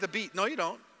just like the beat. No, you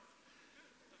don't.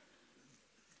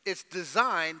 It's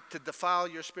designed to defile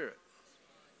your spirit.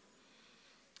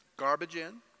 Garbage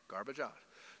in, garbage out.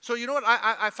 So you know what?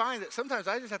 I find that sometimes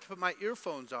I just have to put my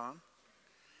earphones on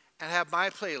and have my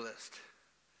playlist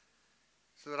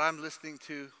so that I'm listening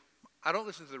to, I don't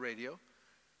listen to the radio.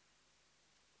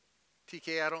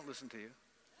 TK, I don't listen to you.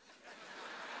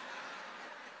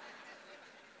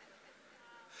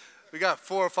 We got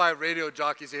 4 or 5 radio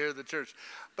jockeys here in the church.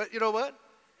 But you know what?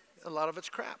 A lot of it's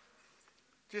crap.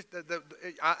 Just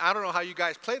I don't know how you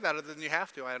guys play that other than you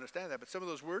have to. I understand that. But some of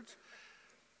those words,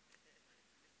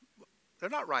 they're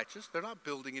not righteous. They're not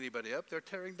building anybody up. They're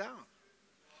tearing down.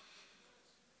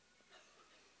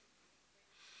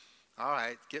 All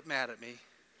right, get mad at me.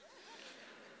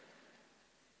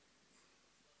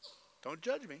 Don't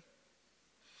judge me.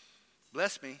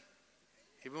 Bless me,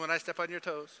 even when I step on your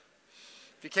toes.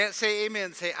 If you can't say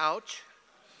amen, say ouch.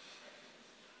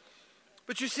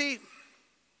 But you see,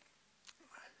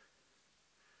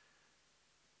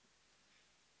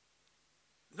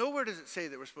 nowhere does it say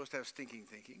that we're supposed to have stinking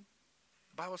thinking.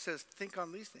 The Bible says, think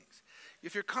on these things.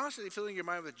 If you're constantly filling your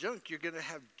mind with junk, you're going to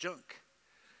have junk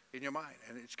in your mind,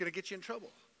 and it's going to get you in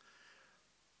trouble.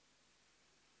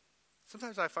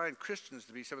 Sometimes I find Christians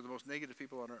to be some of the most negative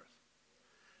people on earth.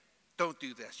 Don't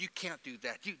do this. You can't do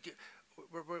that.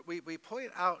 We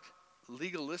point out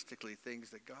legalistically things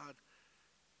that God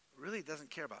really doesn't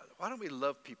care about. Why don't we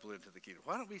love people into the kingdom?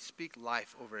 Why don't we speak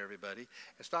life over everybody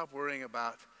and stop worrying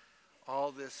about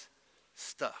all this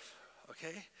stuff,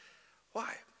 okay?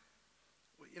 Why?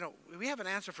 You know, we have an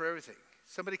answer for everything.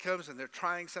 Somebody comes and they're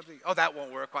trying something. Oh, that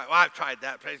won't work. Well, I've tried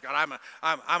that. Praise God.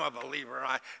 I'm a believer.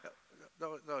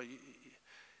 No.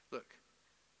 Look,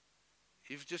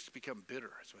 you've just become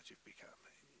bitter. That's what you've become.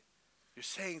 You're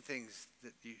saying things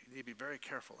that you need to be very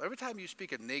careful. Every time you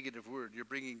speak a negative word, you're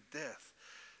bringing death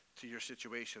to your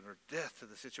situation or death to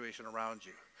the situation around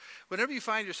you. Whenever you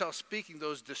find yourself speaking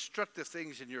those destructive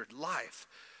things in your life,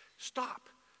 stop.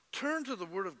 Turn to the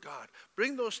Word of God.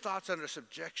 Bring those thoughts under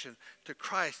subjection to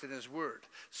Christ and His Word.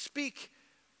 Speak.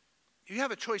 You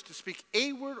have a choice to speak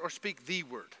a word or speak the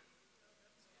word.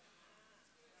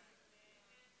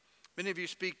 Many of you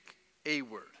speak a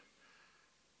word.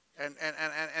 And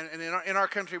in our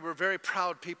country, we're very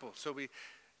proud people. So we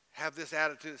have this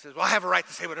attitude that says, well, I have a right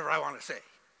to say whatever I want to say.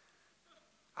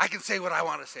 I can say what I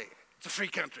want to say. It's a free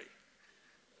country.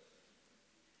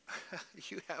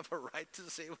 You have a right to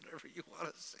say whatever you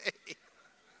want to say.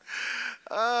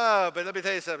 But let me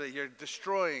tell you something. You're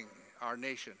destroying our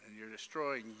nation, and you're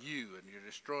destroying you, and you're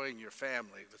destroying your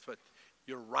family with what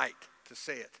your right to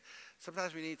say it.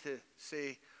 Sometimes we need to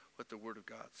say what the Word of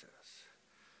God says.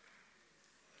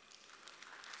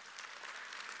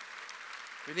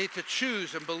 We need to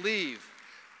choose and believe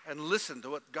and listen to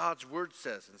what God's Word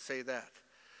says and say that.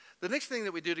 The next thing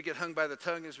that we do to get hung by the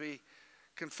tongue is we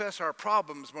confess our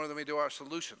problems more than we do our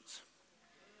solutions.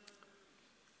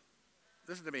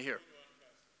 Listen to me here.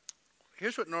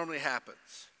 Here's what normally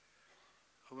happens.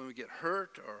 When we get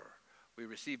hurt or we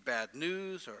receive bad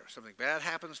news or something bad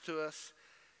happens to us,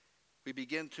 we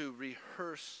begin to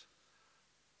rehearse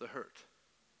the hurt.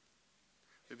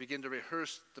 We begin to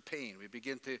rehearse the pain. We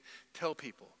begin to tell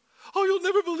people, oh, you'll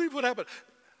never believe what happened.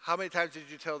 How many times did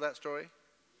you tell that story?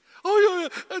 Oh,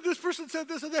 yeah, and this person said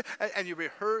this and that. And you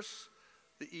rehearse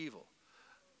the evil.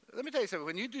 Let me tell you something.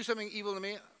 When you do something evil to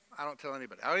me, I don't tell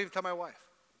anybody. I don't even tell my wife.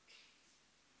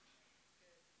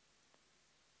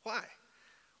 Why?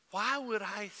 Why would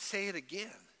I say it again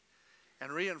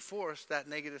and reinforce that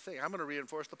negative thing? I'm going to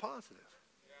reinforce the positive.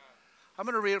 I'm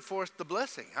going to reinforce the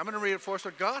blessing. I'm going to reinforce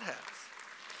what God has.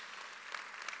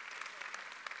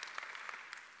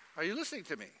 Are you listening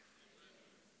to me?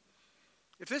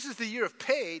 If this is the year of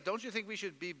pay, don't you think we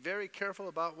should be very careful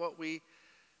about what we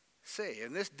say?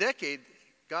 In this decade,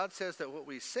 God says that what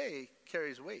we say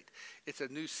carries weight. It's a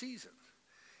new season.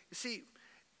 You see,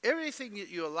 everything that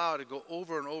you allow to go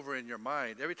over and over in your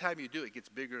mind, every time you do it, gets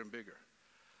bigger and bigger.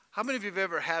 How many of you have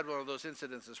ever had one of those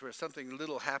incidences where something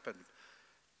little happened,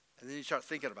 and then you start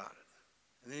thinking about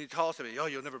it? And then you tell somebody, oh,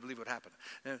 you'll never believe what happened.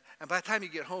 And by the time you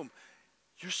get home,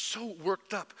 you're so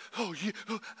worked up. Oh, yeah.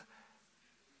 Oh.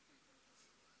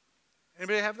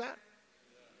 Anybody have that?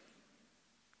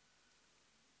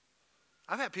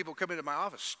 I've had people come into my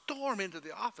office, storm into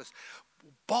the office,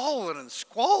 bawling and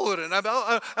squalling, and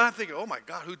I'm thinking, oh my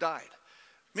God, who died?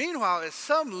 Meanwhile, it's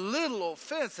some little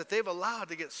offense that they've allowed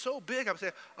to get so big. I'm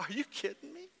saying, are you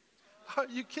kidding me? Are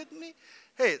you kidding me?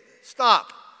 Hey,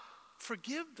 stop.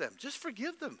 Forgive them. Just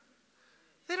forgive them.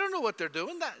 They don't know what they're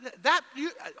doing.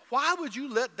 Why would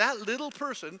you let that little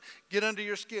person get under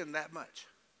your skin that much?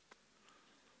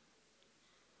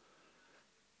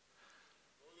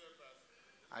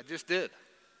 I just did.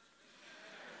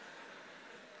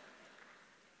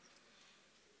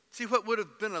 See, what would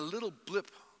have been a little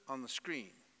blip on the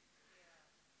screen,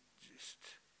 just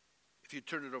if you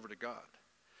turn it over to God,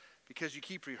 because you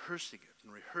keep rehearsing it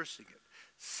and rehearsing it,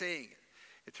 saying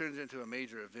it, it turns into a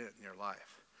major event in your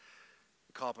life.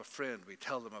 We call up a friend, we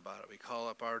tell them about it. We call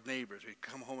up our neighbors, we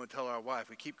come home and tell our wife.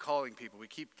 We keep calling people, we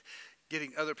keep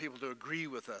getting other people to agree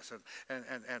with us.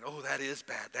 And oh, that is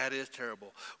bad, that is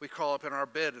terrible. We crawl up in our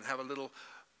bed and have a little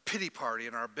pity party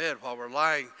in our bed while we're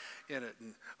lying in it.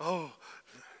 And oh,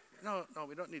 no,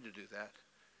 we don't need to do that.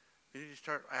 We need to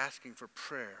start asking for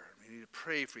prayer. We need to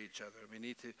pray for each other. We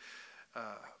need to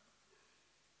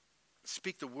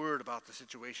speak the word about the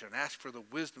situation and ask for the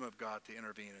wisdom of God to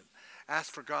intervene and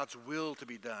ask for God's will to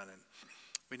be done. And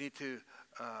we need to,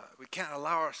 we can't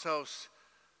allow ourselves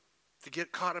to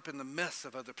get caught up in the mess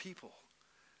of other people.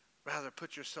 Rather,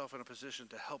 put yourself in a position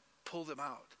to help pull them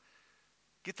out.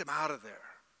 Get them out of there.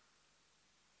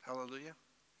 Hallelujah.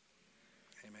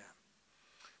 Amen.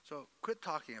 So quit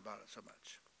talking about it so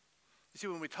much. You see,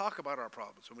 when we talk about our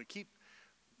problems, when we keep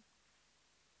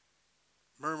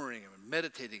murmuring and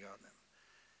meditating on them,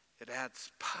 it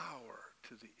adds power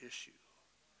to the issue.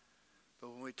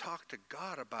 But when we talk to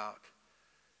God about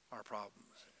our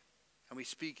problems and we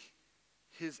speak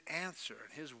his answer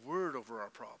and his word over our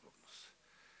problems,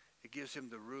 it gives him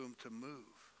the room to move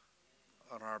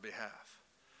on our behalf.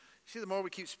 See, the more we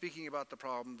keep speaking about the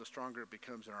problem, the stronger it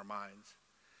becomes in our minds.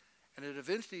 And it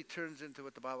eventually turns into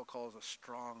what the Bible calls a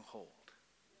stronghold.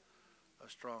 A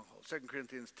stronghold. 2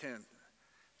 Corinthians 10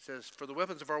 says, for the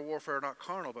weapons of our warfare are not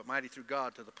carnal, but mighty through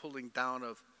God to the pulling down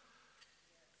of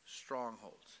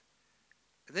strongholds.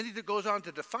 And then he goes on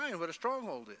to define what a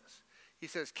stronghold is. He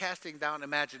says, casting down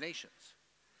imaginations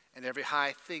and every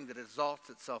high thing that exalts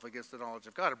itself against the knowledge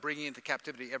of God, and bringing into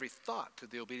captivity every thought to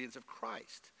the obedience of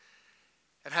Christ,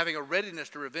 and having a readiness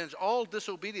to revenge all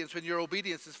disobedience when your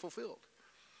obedience is fulfilled.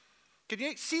 Can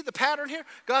you see the pattern here?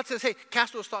 God says, hey,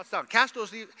 cast those thoughts down. Cast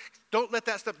those, don't let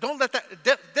that stuff,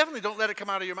 definitely don't let it come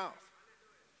out of your mouth.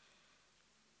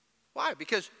 Why?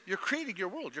 Because you're creating your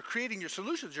world. You're creating your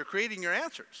solutions. You're creating your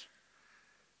answers.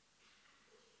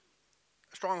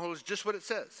 A stronghold is just what it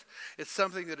says. It's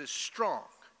something that is strong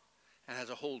and has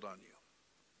a hold on you,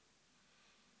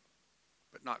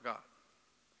 but not God.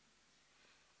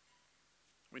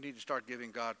 We need to start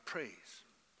giving God praise.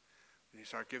 We need to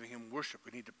start giving him worship.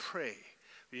 We need to pray.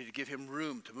 We need to give him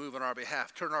room to move on our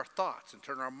behalf. Turn our thoughts and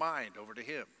turn our mind over to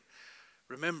him.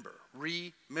 Remember.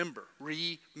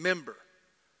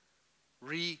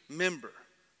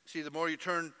 See, the more you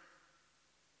turn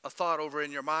a thought over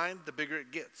in your mind, the bigger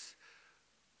it gets.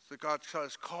 So God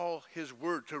says, call his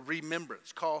word to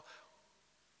remembrance. Call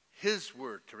his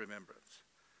word to remembrance.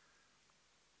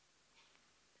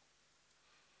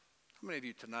 How many of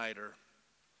you tonight are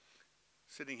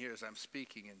sitting here as I'm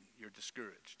speaking and you're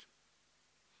discouraged?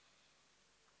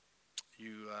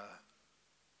 You're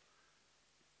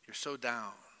so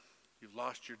down. You've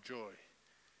lost your joy.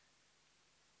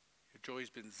 Your joy's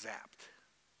been zapped.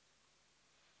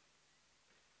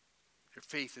 Your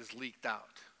faith is leaked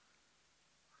out.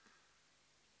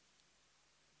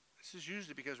 This is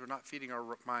usually because we're not feeding our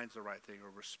minds the right thing, or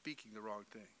we're speaking the wrong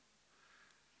thing.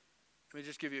 Let me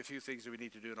just give you a few things that we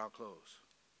need to do, and I'll close.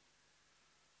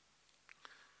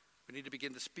 We need to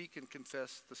begin to speak and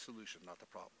confess the solution, not the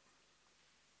problem.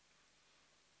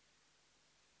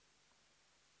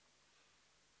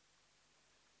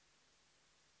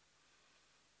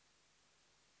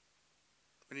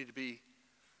 We need to be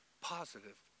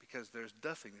positive, because there's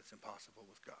nothing that's impossible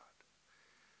with God.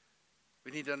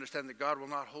 We need to understand that God will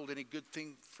not hold any good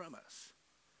thing from us.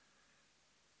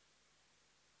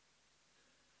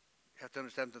 You have to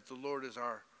understand that the Lord is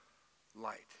our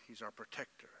light. He's our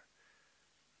protector.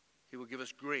 He will give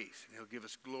us grace, and he'll give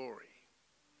us glory.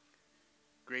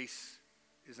 Grace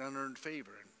is unearned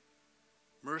favor, and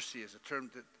mercy is a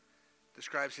term that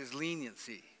describes his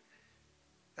leniency.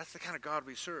 That's the kind of God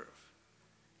we serve.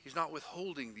 He's not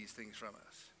withholding these things from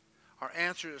us. Our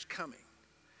answer is coming.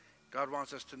 God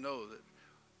wants us to know that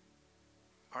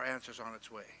our answer's on its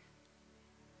way.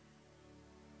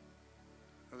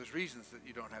 Now, there's reasons that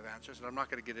you don't have answers, and I'm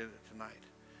not going to get into it tonight.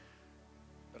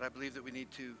 But I believe that we need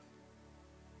to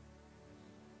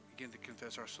begin to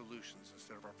confess our solutions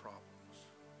instead of our problems.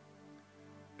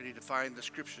 We need to find the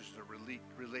scriptures that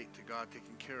relate to God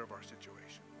taking care of our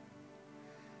situation.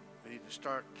 We need to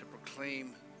start to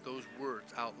proclaim those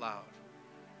words out loud.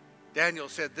 Daniel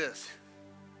said this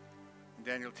in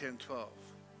Daniel 10:12.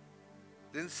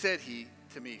 Then said he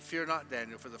to me, fear not,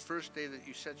 Daniel, for the first day that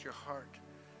you set your heart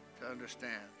to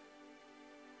understand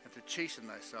and to chasten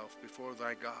thyself before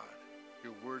thy God,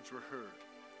 your words were heard,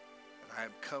 and I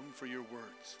am come for your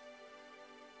words.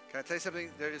 Can I tell you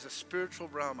something? There is a spiritual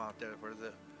realm out there where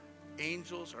the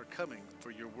angels are coming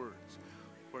for your words,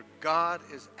 where God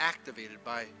is activated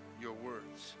by your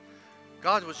words.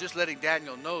 God was just letting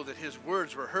Daniel know that his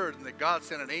words were heard and that God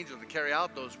sent an angel to carry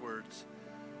out those words.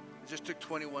 It just took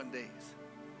 21 days.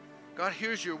 God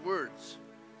hears your words.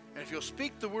 And if you'll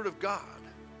speak the word of God,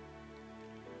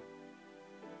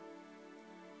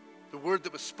 the word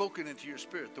that was spoken into your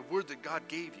spirit, the word that God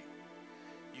gave you,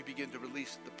 you begin to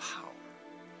release the power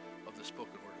of the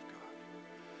spoken word of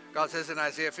God. God says in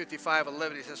Isaiah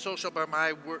 55:11, he says, so shall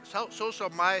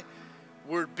my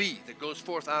word be that goes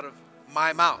forth out of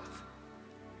my mouth.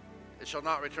 It shall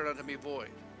not return unto me void,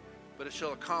 but it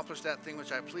shall accomplish that thing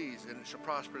which I please, and it shall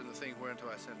prosper in the thing whereunto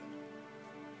I send it.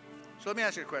 So let me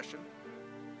ask you a question,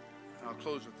 and I'll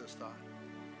close with this thought.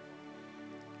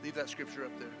 Leave that scripture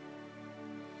up there.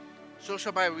 So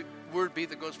shall my word be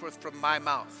that goes forth from my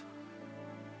mouth.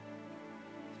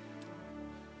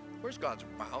 Where's God's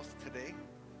mouth today?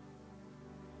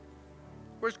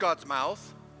 Where's God's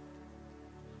mouth?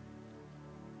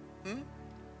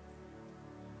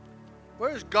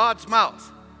 Where is God's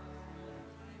mouth?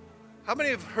 How many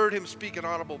have heard him speak an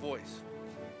audible voice?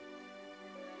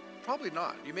 Probably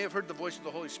not. You may have heard the voice of the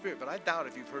Holy Spirit, but I doubt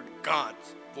if you've heard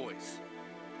God's voice,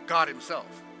 God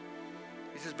himself.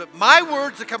 He says, but my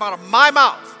words that come out of my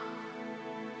mouth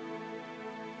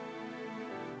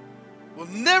will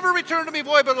never return to me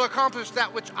void, but will accomplish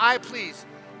that which I please,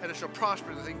 and it shall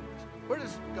prosper in the thing. Where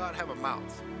does God have a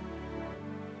mouth?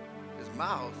 His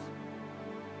mouth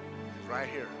is right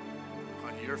here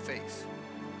on your face.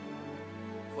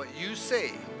 What you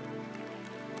say.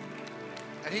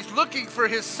 And he's looking for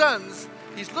his sons.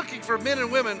 He's looking for men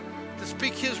and women to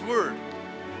speak his word.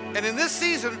 And in this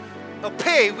season of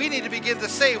pay, we need to begin to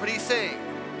say what he's saying.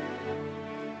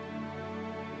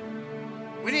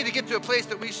 We need to get to a place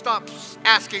that we stop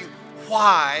asking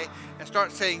why and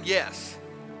start saying yes.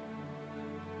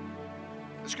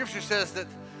 The scripture says that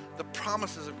the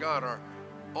promises of God are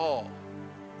all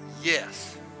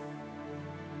yes.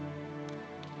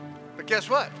 But guess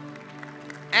what?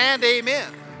 And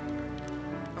amen.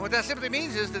 And what that simply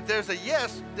means is that there's a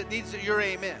yes that needs your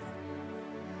amen.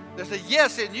 There's a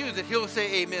yes in you that he'll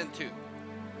say amen to.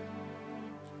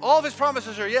 All of his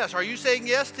promises are yes. Are you saying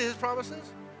yes to his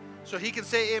promises so he can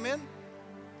say amen?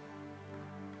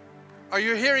 Are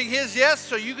you hearing his yes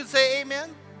so you can say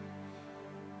amen?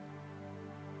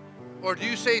 Or do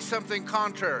you say something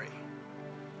contrary?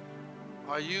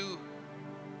 Are you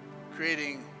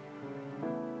creating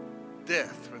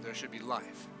death where there should be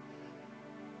life?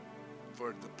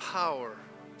 For the power,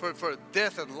 for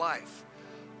death and life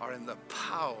are in the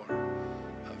power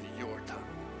of your tongue.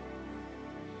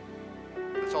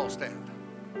 Let's all stand.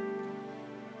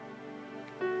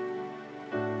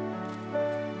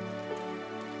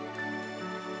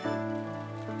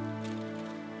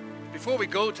 Before we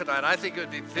go tonight, I think it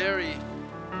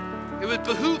would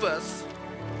behoove us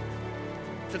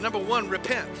to, number one,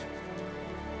 repent.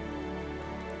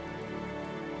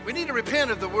 We need to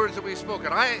repent of the words that we've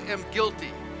spoken. I am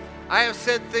guilty. I have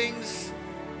said things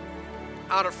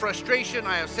out of frustration.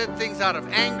 I have said things out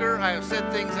of anger. I have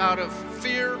said things out of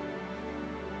fear.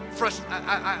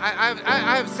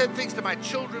 I have said things to my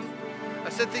children.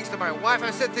 I've said things to my wife.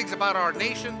 I've said things about our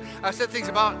nation. I've said things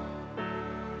about,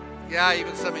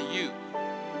 even some of you,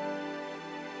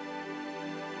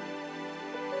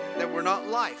 that were not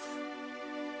life.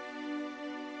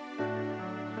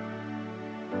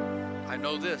 I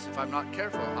know this, if I'm not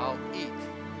careful, I'll eat.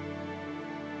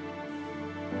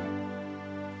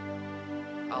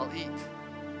 I'll eat.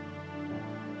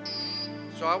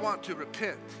 So I want to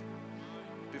repent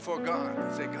before God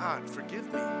and say, God, forgive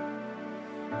me.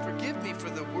 Forgive me for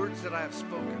the words that I have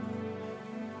spoken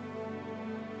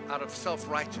out of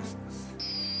self-righteousness.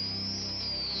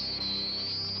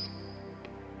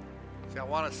 See, I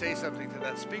want to say something to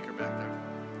that speaker back there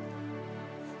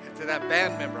and to that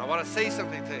band member. I want to say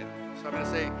something to him. So I'm going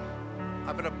to say,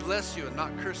 I'm going to bless you and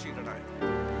not curse you tonight.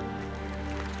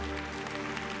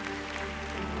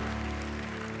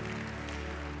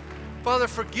 Father,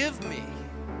 forgive me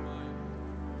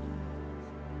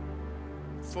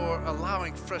for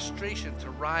allowing frustration to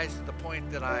rise to the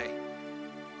point that I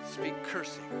speak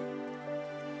cursing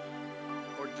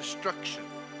or destruction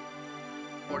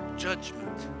or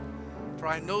judgment. For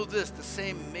I know this, the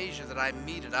same measure that I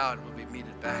meted out will be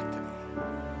meted back to me.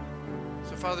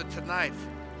 So Father, tonight,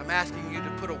 I'm asking you to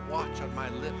put a watch on my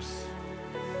lips,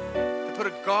 to put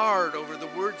a guard over the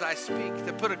words I speak,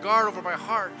 to put a guard over my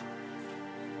heart.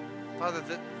 Father,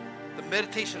 that the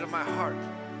meditation of my heart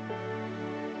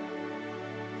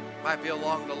might be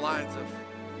along the lines of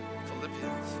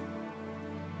Philippians.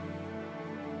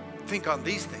 Think on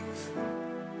these things.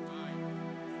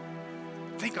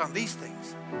 Think on these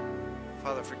things.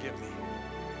 Father, forgive me.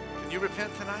 Can you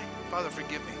repent tonight? Father,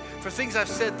 forgive me. For things I've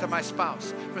said to my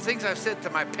spouse, for things I've said to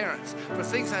my parents, for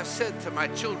things I've said to my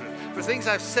children, for things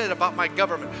I've said about my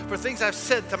government, for things I've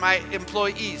said to my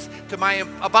employees,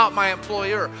 about my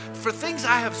employer, for things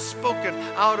I have spoken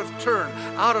out of turn,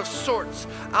 out of sorts,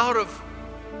 out of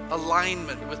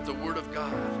alignment with the Word of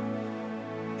God.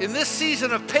 In this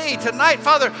season of pay tonight,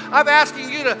 Father, I'm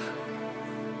asking you to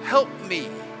help me.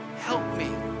 Help me.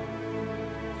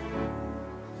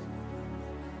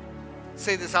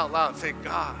 Say this out loud. Say,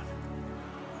 God,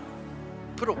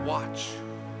 put a watch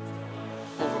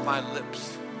over my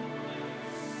lips.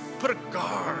 Put a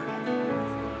guard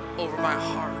over my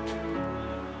heart.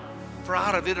 For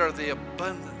out of it are the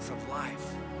abundance of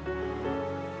life.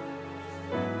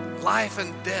 Life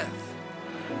and death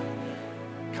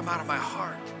come out of my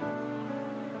heart.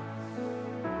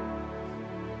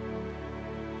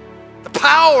 The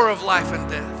power of life and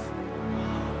death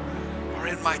are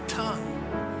in my tongue.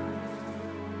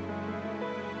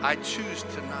 I choose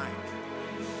tonight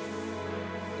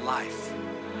life,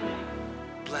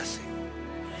 blessing.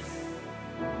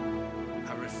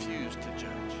 I refuse to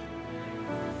judge.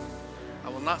 I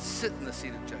will not sit in the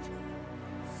seat of judgment.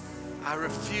 I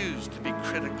refuse to be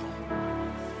critical.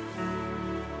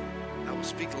 I will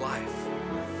speak life.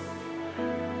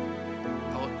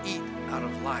 I will eat out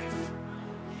of life.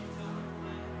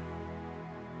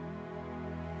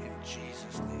 In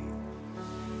Jesus' name.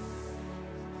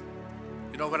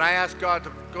 You know, when I ask God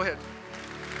to, go ahead.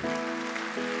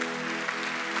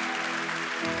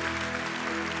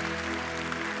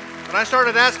 When I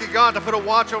started asking God to put a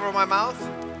watch over my mouth,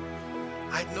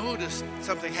 I noticed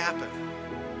something happen.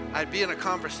 I'd be in a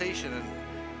conversation and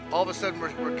all of a sudden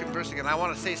we're conversing and I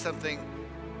want to say something,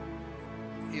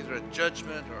 either a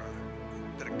judgment or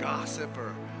a bit of gossip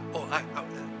or,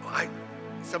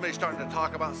 somebody's starting to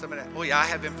talk about somebody. I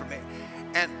have information.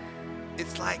 And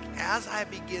it's like as I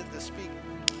begin to speak,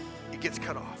 it gets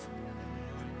cut off.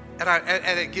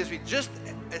 And it gives me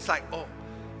it's like,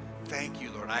 Thank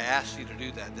you, Lord. I asked you to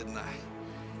do that, didn't I?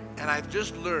 And I've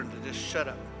just learned to just shut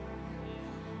up.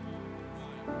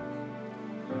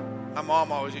 My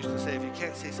mom always used to say, if you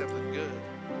can't say something good,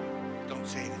 don't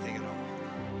say anything at all.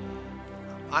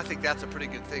 I think that's a pretty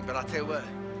good thing, but I'll tell you what,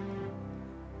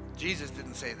 Jesus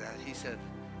didn't say that. He said,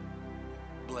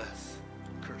 bless,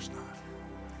 curse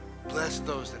not. Bless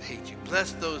those that hate you.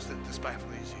 Bless those that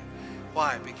despitefully use you.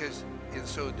 Why? Because in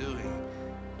so doing,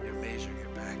 you're measuring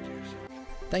it back to yourself.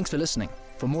 Thanks for listening.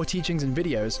 For more teachings and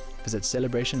videos, visit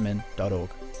celebrationmen.org.